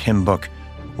Greeley in our hymn book,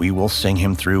 we will sing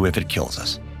him through if it kills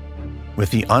us."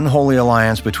 With the unholy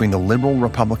alliance between the liberal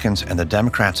Republicans and the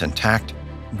Democrats intact,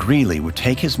 Greeley would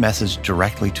take his message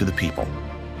directly to the people.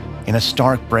 In a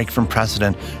stark break from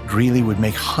precedent, Greeley would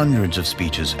make hundreds of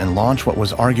speeches and launch what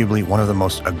was arguably one of the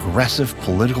most aggressive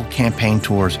political campaign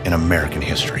tours in American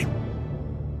history.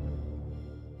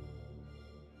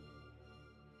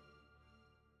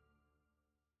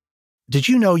 Did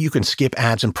you know you can skip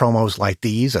ads and promos like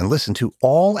these and listen to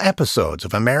all episodes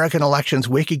of American Elections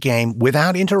Wicked Game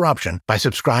without interruption by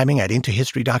subscribing at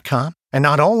IntoHistory.com? And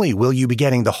not only will you be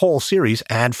getting the whole series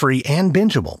ad-free and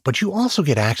bingeable, but you also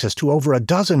get access to over a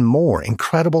dozen more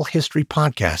incredible history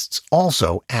podcasts,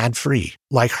 also ad-free,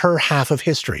 like Her Half of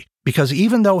History. Because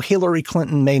even though Hillary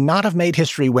Clinton may not have made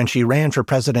history when she ran for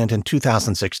president in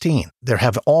 2016, there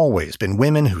have always been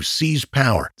women who seized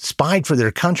power, spied for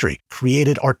their country,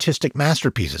 created artistic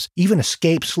masterpieces, even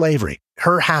escaped slavery.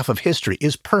 Her Half of History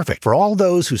is perfect for all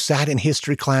those who sat in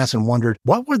history class and wondered,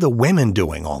 what were the women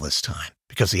doing all this time?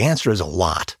 Because the answer is a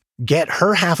lot. Get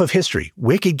Her Half of History,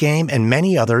 Wicked Game, and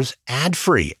many others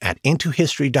ad-free at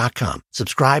IntoHistory.com.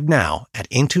 Subscribe now at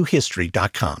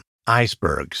IntoHistory.com.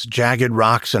 Icebergs, jagged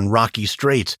rocks and rocky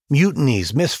straits,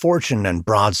 mutinies, misfortune, and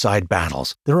broadside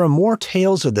battles. There are more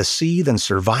tales of the sea than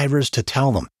survivors to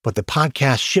tell them, but the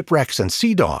podcast Shipwrecks and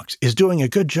Sea Dogs is doing a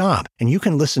good job, and you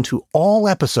can listen to all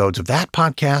episodes of that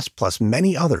podcast plus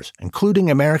many others, including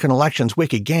American Elections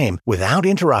Wicked Game, without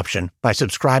interruption by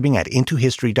subscribing at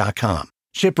IntoHistory.com.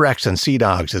 Shipwrecks and Sea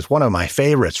Dogs is one of my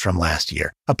favorites from last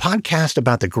year, a podcast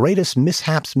about the greatest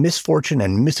mishaps, misfortune,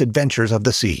 and misadventures of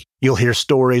the sea. You'll hear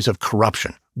stories of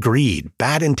corruption, greed,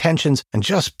 bad intentions, and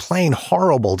just plain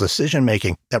horrible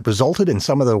decision-making that resulted in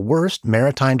some of the worst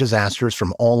maritime disasters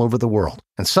from all over the world.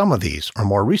 And some of these are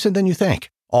more recent than you think.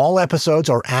 All episodes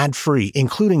are ad-free,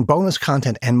 including bonus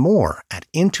content and more at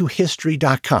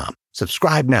IntoHistory.com.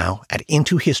 Subscribe now at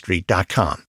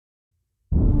IntoHistory.com.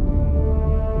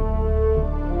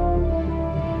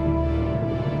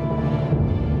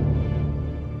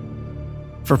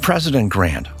 For President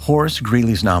Grant, Horace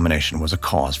Greeley's nomination was a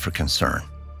cause for concern.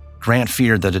 Grant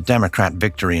feared that a Democrat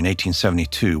victory in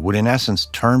 1872 would in essence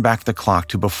turn back the clock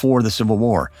to before the Civil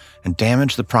War and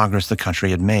damage the progress the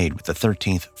country had made with the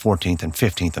 13th, 14th, and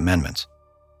 15th Amendments.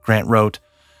 Grant wrote,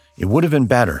 "It would have been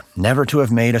better never to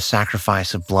have made a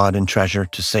sacrifice of blood and treasure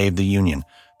to save the Union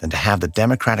than to have the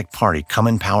Democratic Party come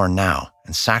in power now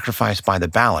and sacrifice by the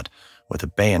ballot what the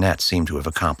bayonet seemed to have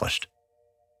accomplished."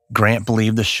 Grant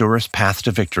believed the surest path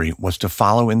to victory was to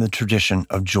follow in the tradition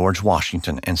of George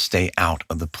Washington and stay out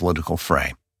of the political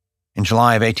fray. In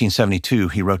July of 1872,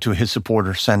 he wrote to his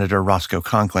supporter, Senator Roscoe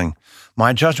Conkling,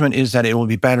 "My judgment is that it will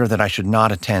be better that I should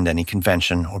not attend any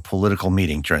convention or political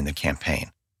meeting during the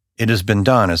campaign. It has been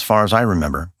done, as far as I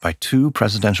remember, by 2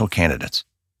 presidential candidates."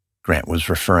 Grant was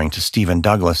referring to Stephen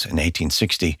Douglas in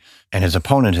 1860 and his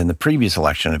opponent in the previous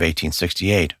election of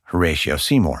 1868, Horatio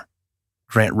Seymour.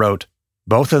 Grant wrote,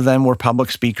 "Both of them were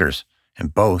public speakers,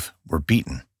 and both were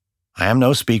beaten. I am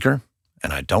no speaker,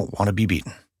 and I don't want to be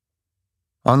beaten."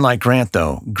 Unlike Grant,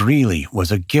 though, Greeley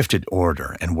was a gifted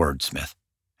orator and wordsmith.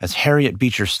 As Harriet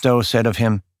Beecher Stowe said of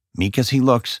him, "Meek as he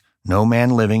looks, no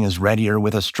man living is readier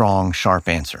with a strong, sharp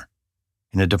answer."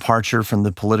 In a departure from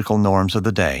the political norms of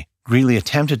the day, Greeley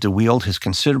attempted to wield his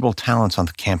considerable talents on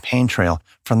the campaign trail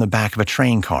from the back of a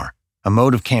train car, a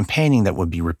mode of campaigning that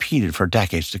would be repeated for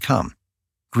decades to come.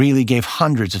 Greeley gave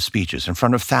hundreds of speeches in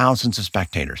front of thousands of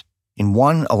spectators. In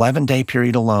one 11-day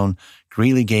period alone,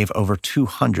 Greeley gave over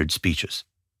 200 speeches.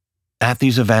 At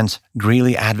these events,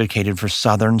 Greeley advocated for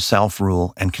Southern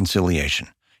self-rule and conciliation.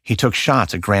 He took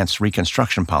shots at Grant's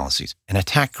Reconstruction policies and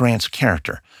attacked Grant's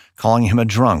character, calling him a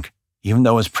drunk, even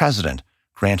though as president,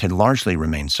 Grant had largely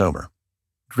remained sober.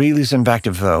 Greeley's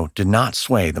invective, though, did not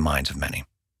sway the minds of many.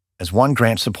 As one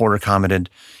Grant supporter commented,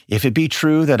 "If it be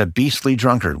true that a beastly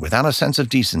drunkard without a sense of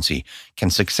decency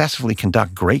can successfully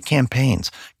conduct great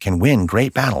campaigns, can win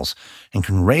great battles, and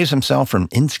can raise himself from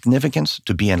insignificance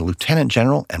to be a lieutenant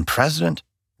general and president,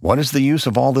 what is the use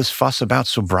of all this fuss about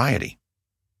sobriety?"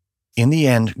 In the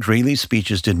end, Greeley's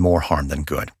speeches did more harm than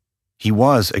good. He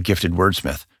was a gifted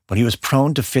wordsmith, but he was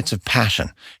prone to fits of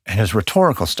passion, and his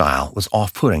rhetorical style was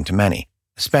off-putting to many,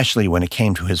 especially when it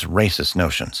came to his racist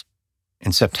notions.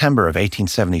 In September of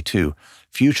 1872,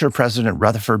 future President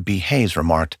Rutherford B. Hayes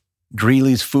remarked,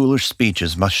 Greeley's foolish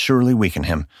speeches must surely weaken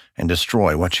him and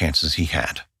destroy what chances he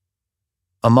had.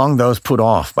 Among those put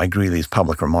off by Greeley's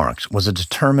public remarks was a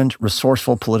determined,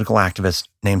 resourceful political activist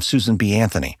named Susan B.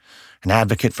 Anthony, an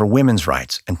advocate for women's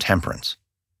rights and temperance.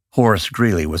 Horace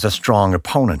Greeley was a strong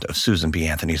opponent of Susan B.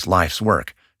 Anthony's life's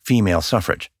work, female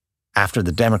suffrage. After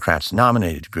the Democrats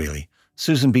nominated Greeley,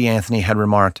 Susan B. Anthony had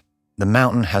remarked, "The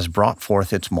mountain has brought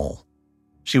forth its mole."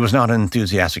 She was not an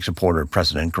enthusiastic supporter of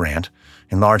President Grant,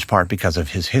 in large part because of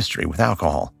his history with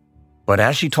alcohol. But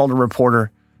as she told a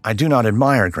reporter, "I do not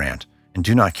admire Grant and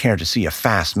do not care to see a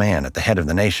fast man at the head of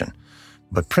the nation,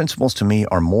 but principles to me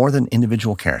are more than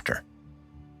individual character."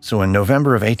 So in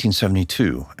November of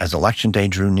 1872, as Election Day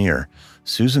drew near,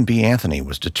 Susan B. Anthony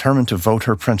was determined to vote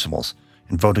her principles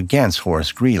and vote against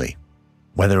Horace Greeley,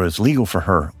 whether it was legal for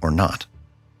her or not.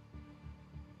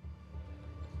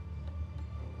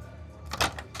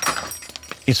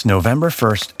 It's November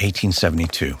 1st,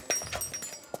 1872.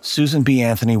 Susan B.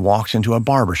 Anthony walks into a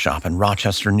barber shop in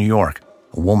Rochester, New York,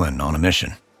 a woman on a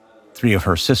mission. 3 of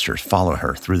her sisters follow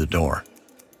her through the door.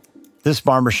 This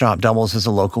barbershop doubles as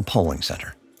a local polling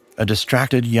center. A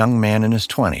distracted young man in his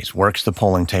 20s works the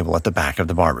polling table at the back of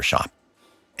the barbershop.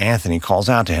 Anthony calls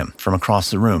out to him from across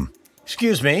the room.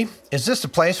 "Excuse me, is this the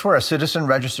place where a citizen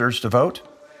registers to vote?"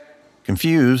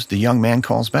 Confused, the young man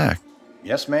calls back.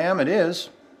 "Yes, ma'am, it is.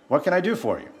 What can I do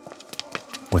for you?"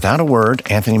 Without a word,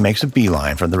 Anthony makes a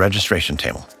beeline for the registration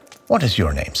table. "What is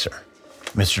your name, sir?"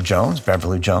 "Mr. Jones,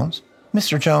 Beverly Jones."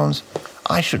 "Mr. Jones,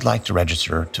 I should like to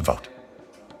register to vote."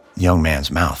 The young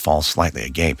man's mouth falls slightly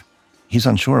agape. He's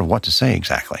unsure of what to say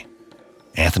exactly.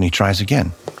 Anthony tries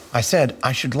again. "I said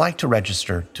I should like to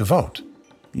register to vote."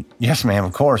 "Yes, ma'am,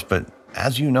 of course, but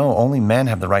as you know, only men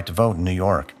have the right to vote in New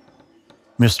York."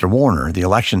 Mr. Warner, the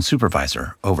election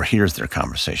supervisor, overhears their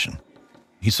conversation.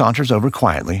 He saunters over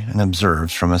quietly and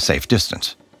observes from a safe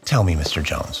distance. "Tell me, Mr.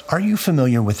 Jones, are you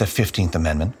familiar with the 15th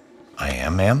Amendment?" "I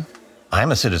am, ma'am." "I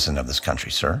am a citizen of this country,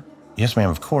 sir." "Yes,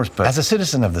 ma'am, of course, but..." "As a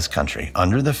citizen of this country,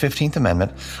 under the 15th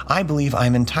Amendment, I believe I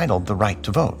am entitled the right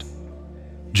to vote."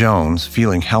 Jones,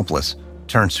 feeling helpless,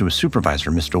 turns to his supervisor,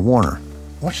 Mr. Warner.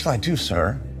 "What shall I do,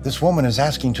 sir? This woman is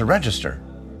asking to register."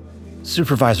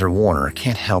 Supervisor Warner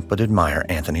can't help but admire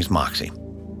Anthony's moxie.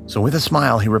 So with a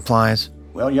smile, he replies,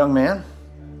 "Well, young man,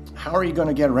 how are you going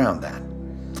to get around that?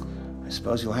 I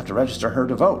suppose you'll have to register her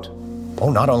to vote." "Oh,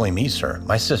 not only me, sir,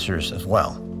 my sisters as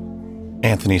well."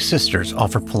 Anthony's sisters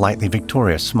offer politely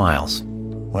victorious smiles.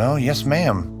 "Well, yes,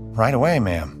 ma'am. Right away,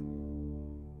 ma'am."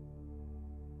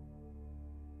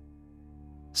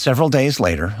 Several days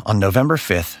later, on November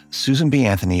 5th, Susan B.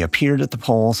 Anthony appeared at the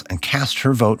polls and cast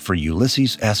her vote for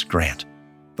Ulysses S. Grant.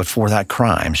 But for that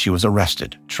crime, she was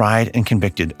arrested, tried, and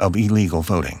convicted of illegal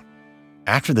voting.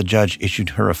 After the judge issued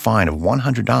her a fine of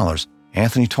 $100,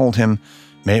 Anthony told him,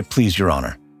 "May it please your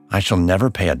honor, I shall never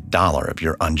pay $1 of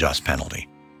your unjust penalty."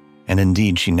 And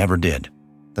indeed, she never did.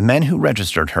 The men who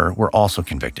registered her were also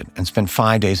convicted and spent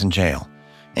 5 days in jail.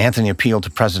 Anthony appealed to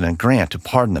President Grant to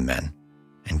pardon the men,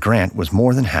 and Grant was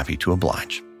more than happy to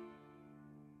oblige.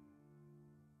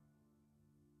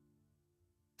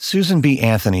 Susan B.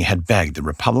 Anthony had begged the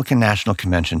Republican National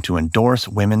Convention to endorse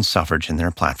women's suffrage in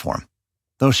their platform.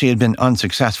 Though she had been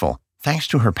unsuccessful, thanks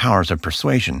to her powers of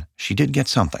persuasion, she did get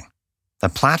something. The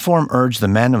platform urged the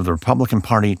men of the Republican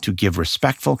Party to give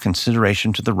respectful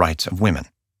consideration to the rights of women.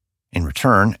 In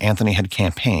return, Anthony had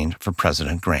campaigned for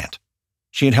President Grant.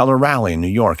 She had held a rally in New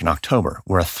York in October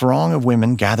where a throng of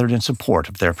women gathered in support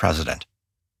of their president.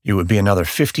 It would be another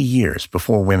 50 years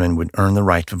before women would earn the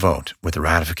right to vote with the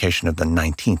ratification of the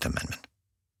 19th Amendment.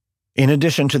 In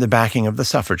addition to the backing of the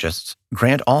suffragists,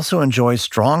 Grant also enjoys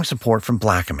strong support from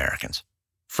Black Americans.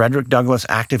 Frederick Douglass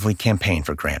actively campaigned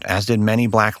for Grant, as did many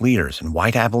Black leaders and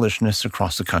white abolitionists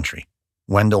across the country.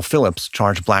 Wendell Phillips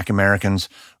charged Black Americans,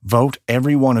 "Vote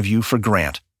every one of you for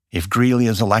Grant. If Greeley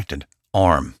is elected,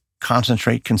 arm,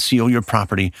 concentrate, conceal your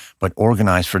property, but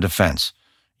organize for defense.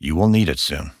 You will need it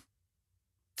soon."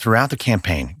 Throughout the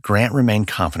campaign, Grant remained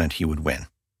confident he would win.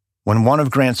 When one of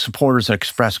Grant's supporters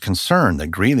expressed concern that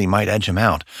Greeley might edge him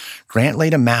out, Grant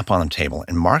laid a map on the table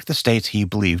and marked the states he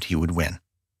believed he would win.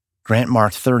 Grant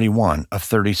marked 31 of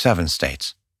 37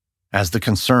 states. As the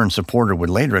concerned supporter would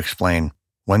later explain,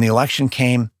 when the election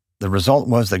came, the result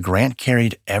was that Grant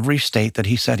carried every state that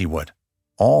he said he would,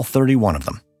 all 31 of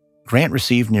them. Grant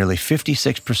received nearly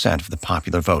 56% of the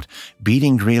popular vote,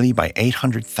 beating Greeley by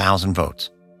 800,000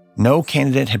 votes. No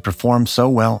candidate had performed so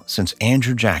well since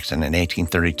Andrew Jackson in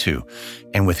 1832,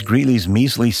 and with Greeley's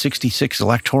measly 66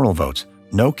 electoral votes,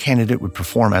 no candidate would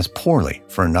perform as poorly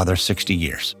for another 60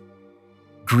 years.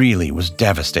 Greeley was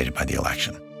devastated by the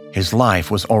election. His life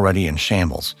was already in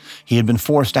shambles. He had been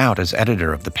forced out as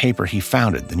editor of the paper he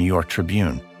founded, the New York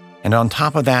Tribune. And on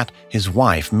top of that, his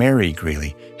wife, Mary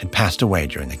Greeley, had passed away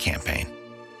during the campaign.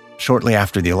 Shortly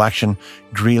after the election,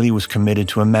 Greeley was committed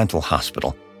to a mental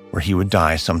hospital, where he would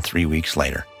die some 3 weeks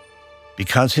later.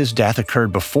 Because his death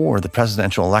occurred before the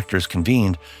presidential electors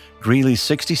convened, Greeley's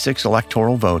 66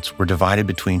 electoral votes were divided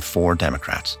between 4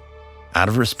 Democrats. Out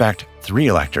of respect, 3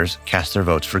 electors cast their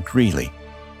votes for Greeley,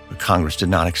 but Congress did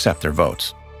not accept their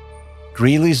votes.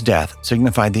 Greeley's death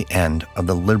signified the end of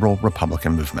the liberal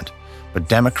Republican movement, but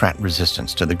Democrat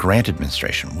resistance to the Grant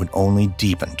administration would only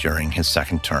deepen during his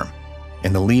second term.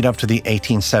 In the lead-up to the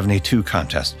 1872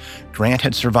 contest, Grant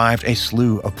had survived a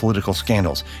slew of political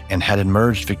scandals and had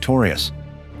emerged victorious.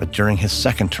 But during his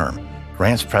second term,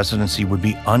 Grant's presidency would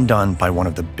be undone by one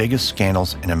of the biggest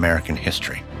scandals in American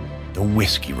history, the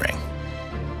Whiskey Ring.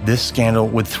 This scandal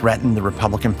would threaten the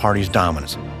Republican Party's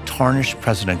dominance, tarnish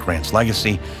President Grant's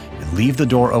legacy, and leave the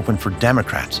door open for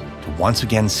Democrats to once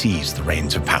again seize the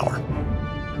reins of power.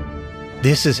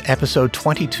 This is episode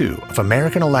 22 of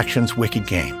American Elections Wicked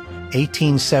Game,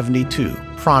 1872,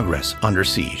 Progress Under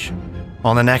Siege.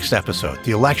 On the next episode,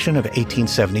 the election of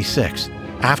 1876.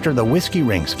 After the Whiskey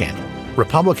Ring scandal,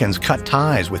 Republicans cut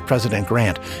ties with President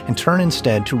Grant and turn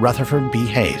instead to Rutherford B.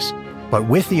 Hayes. But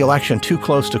with the election too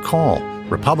close to call,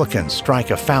 Republicans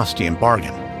strike a Faustian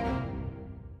bargain.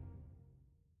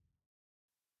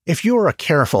 If you're a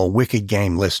careful Wicked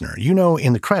Game listener, you know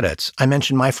in the credits I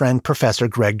mentioned my friend Professor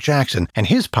Greg Jackson and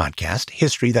his podcast,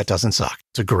 History That Doesn't Suck.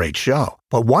 It's a great show.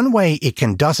 But one way it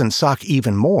doesn't suck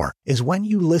even more is when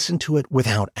you listen to it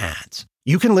without ads.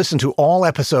 You can listen to all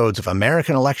episodes of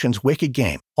American Elections Wicked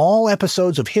Game, all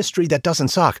episodes of History That Doesn't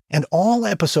Suck, and all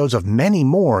episodes of many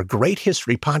more great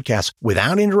history podcasts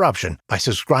without interruption by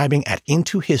subscribing at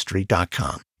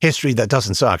intohistory.com. History That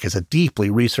Doesn't Suck is a deeply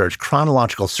researched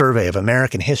chronological survey of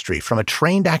American history from a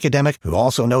trained academic who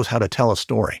also knows how to tell a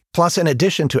story. Plus, in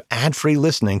addition to ad-free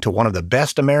listening to one of the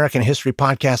best American history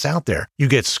podcasts out there, you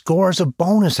get scores of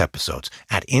bonus episodes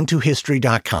at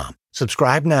intohistory.com.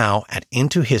 Subscribe now at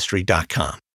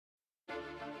intohistory.com.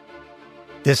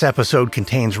 This episode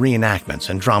contains reenactments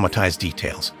and dramatized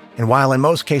details. And while in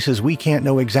most cases we can't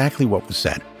know exactly what was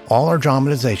said, all our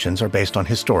dramatizations are based on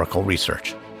historical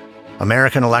research.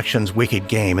 American Elections Wicked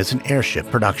Game is an Airship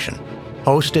production.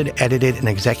 Hosted, edited, and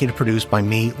executive produced by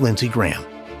me, Lindsey Graham.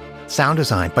 Sound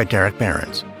designed by Derek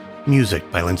Behrens. Music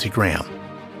by Lindsey Graham.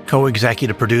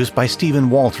 Co-executive produced by Stephen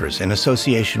Walters in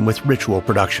association with Ritual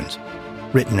Productions.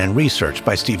 Written and researched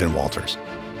by Stephen Walters.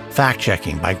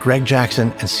 Fact-checking by Greg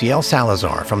Jackson and C.L.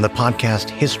 Salazar from the podcast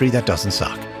History That Doesn't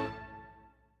Suck.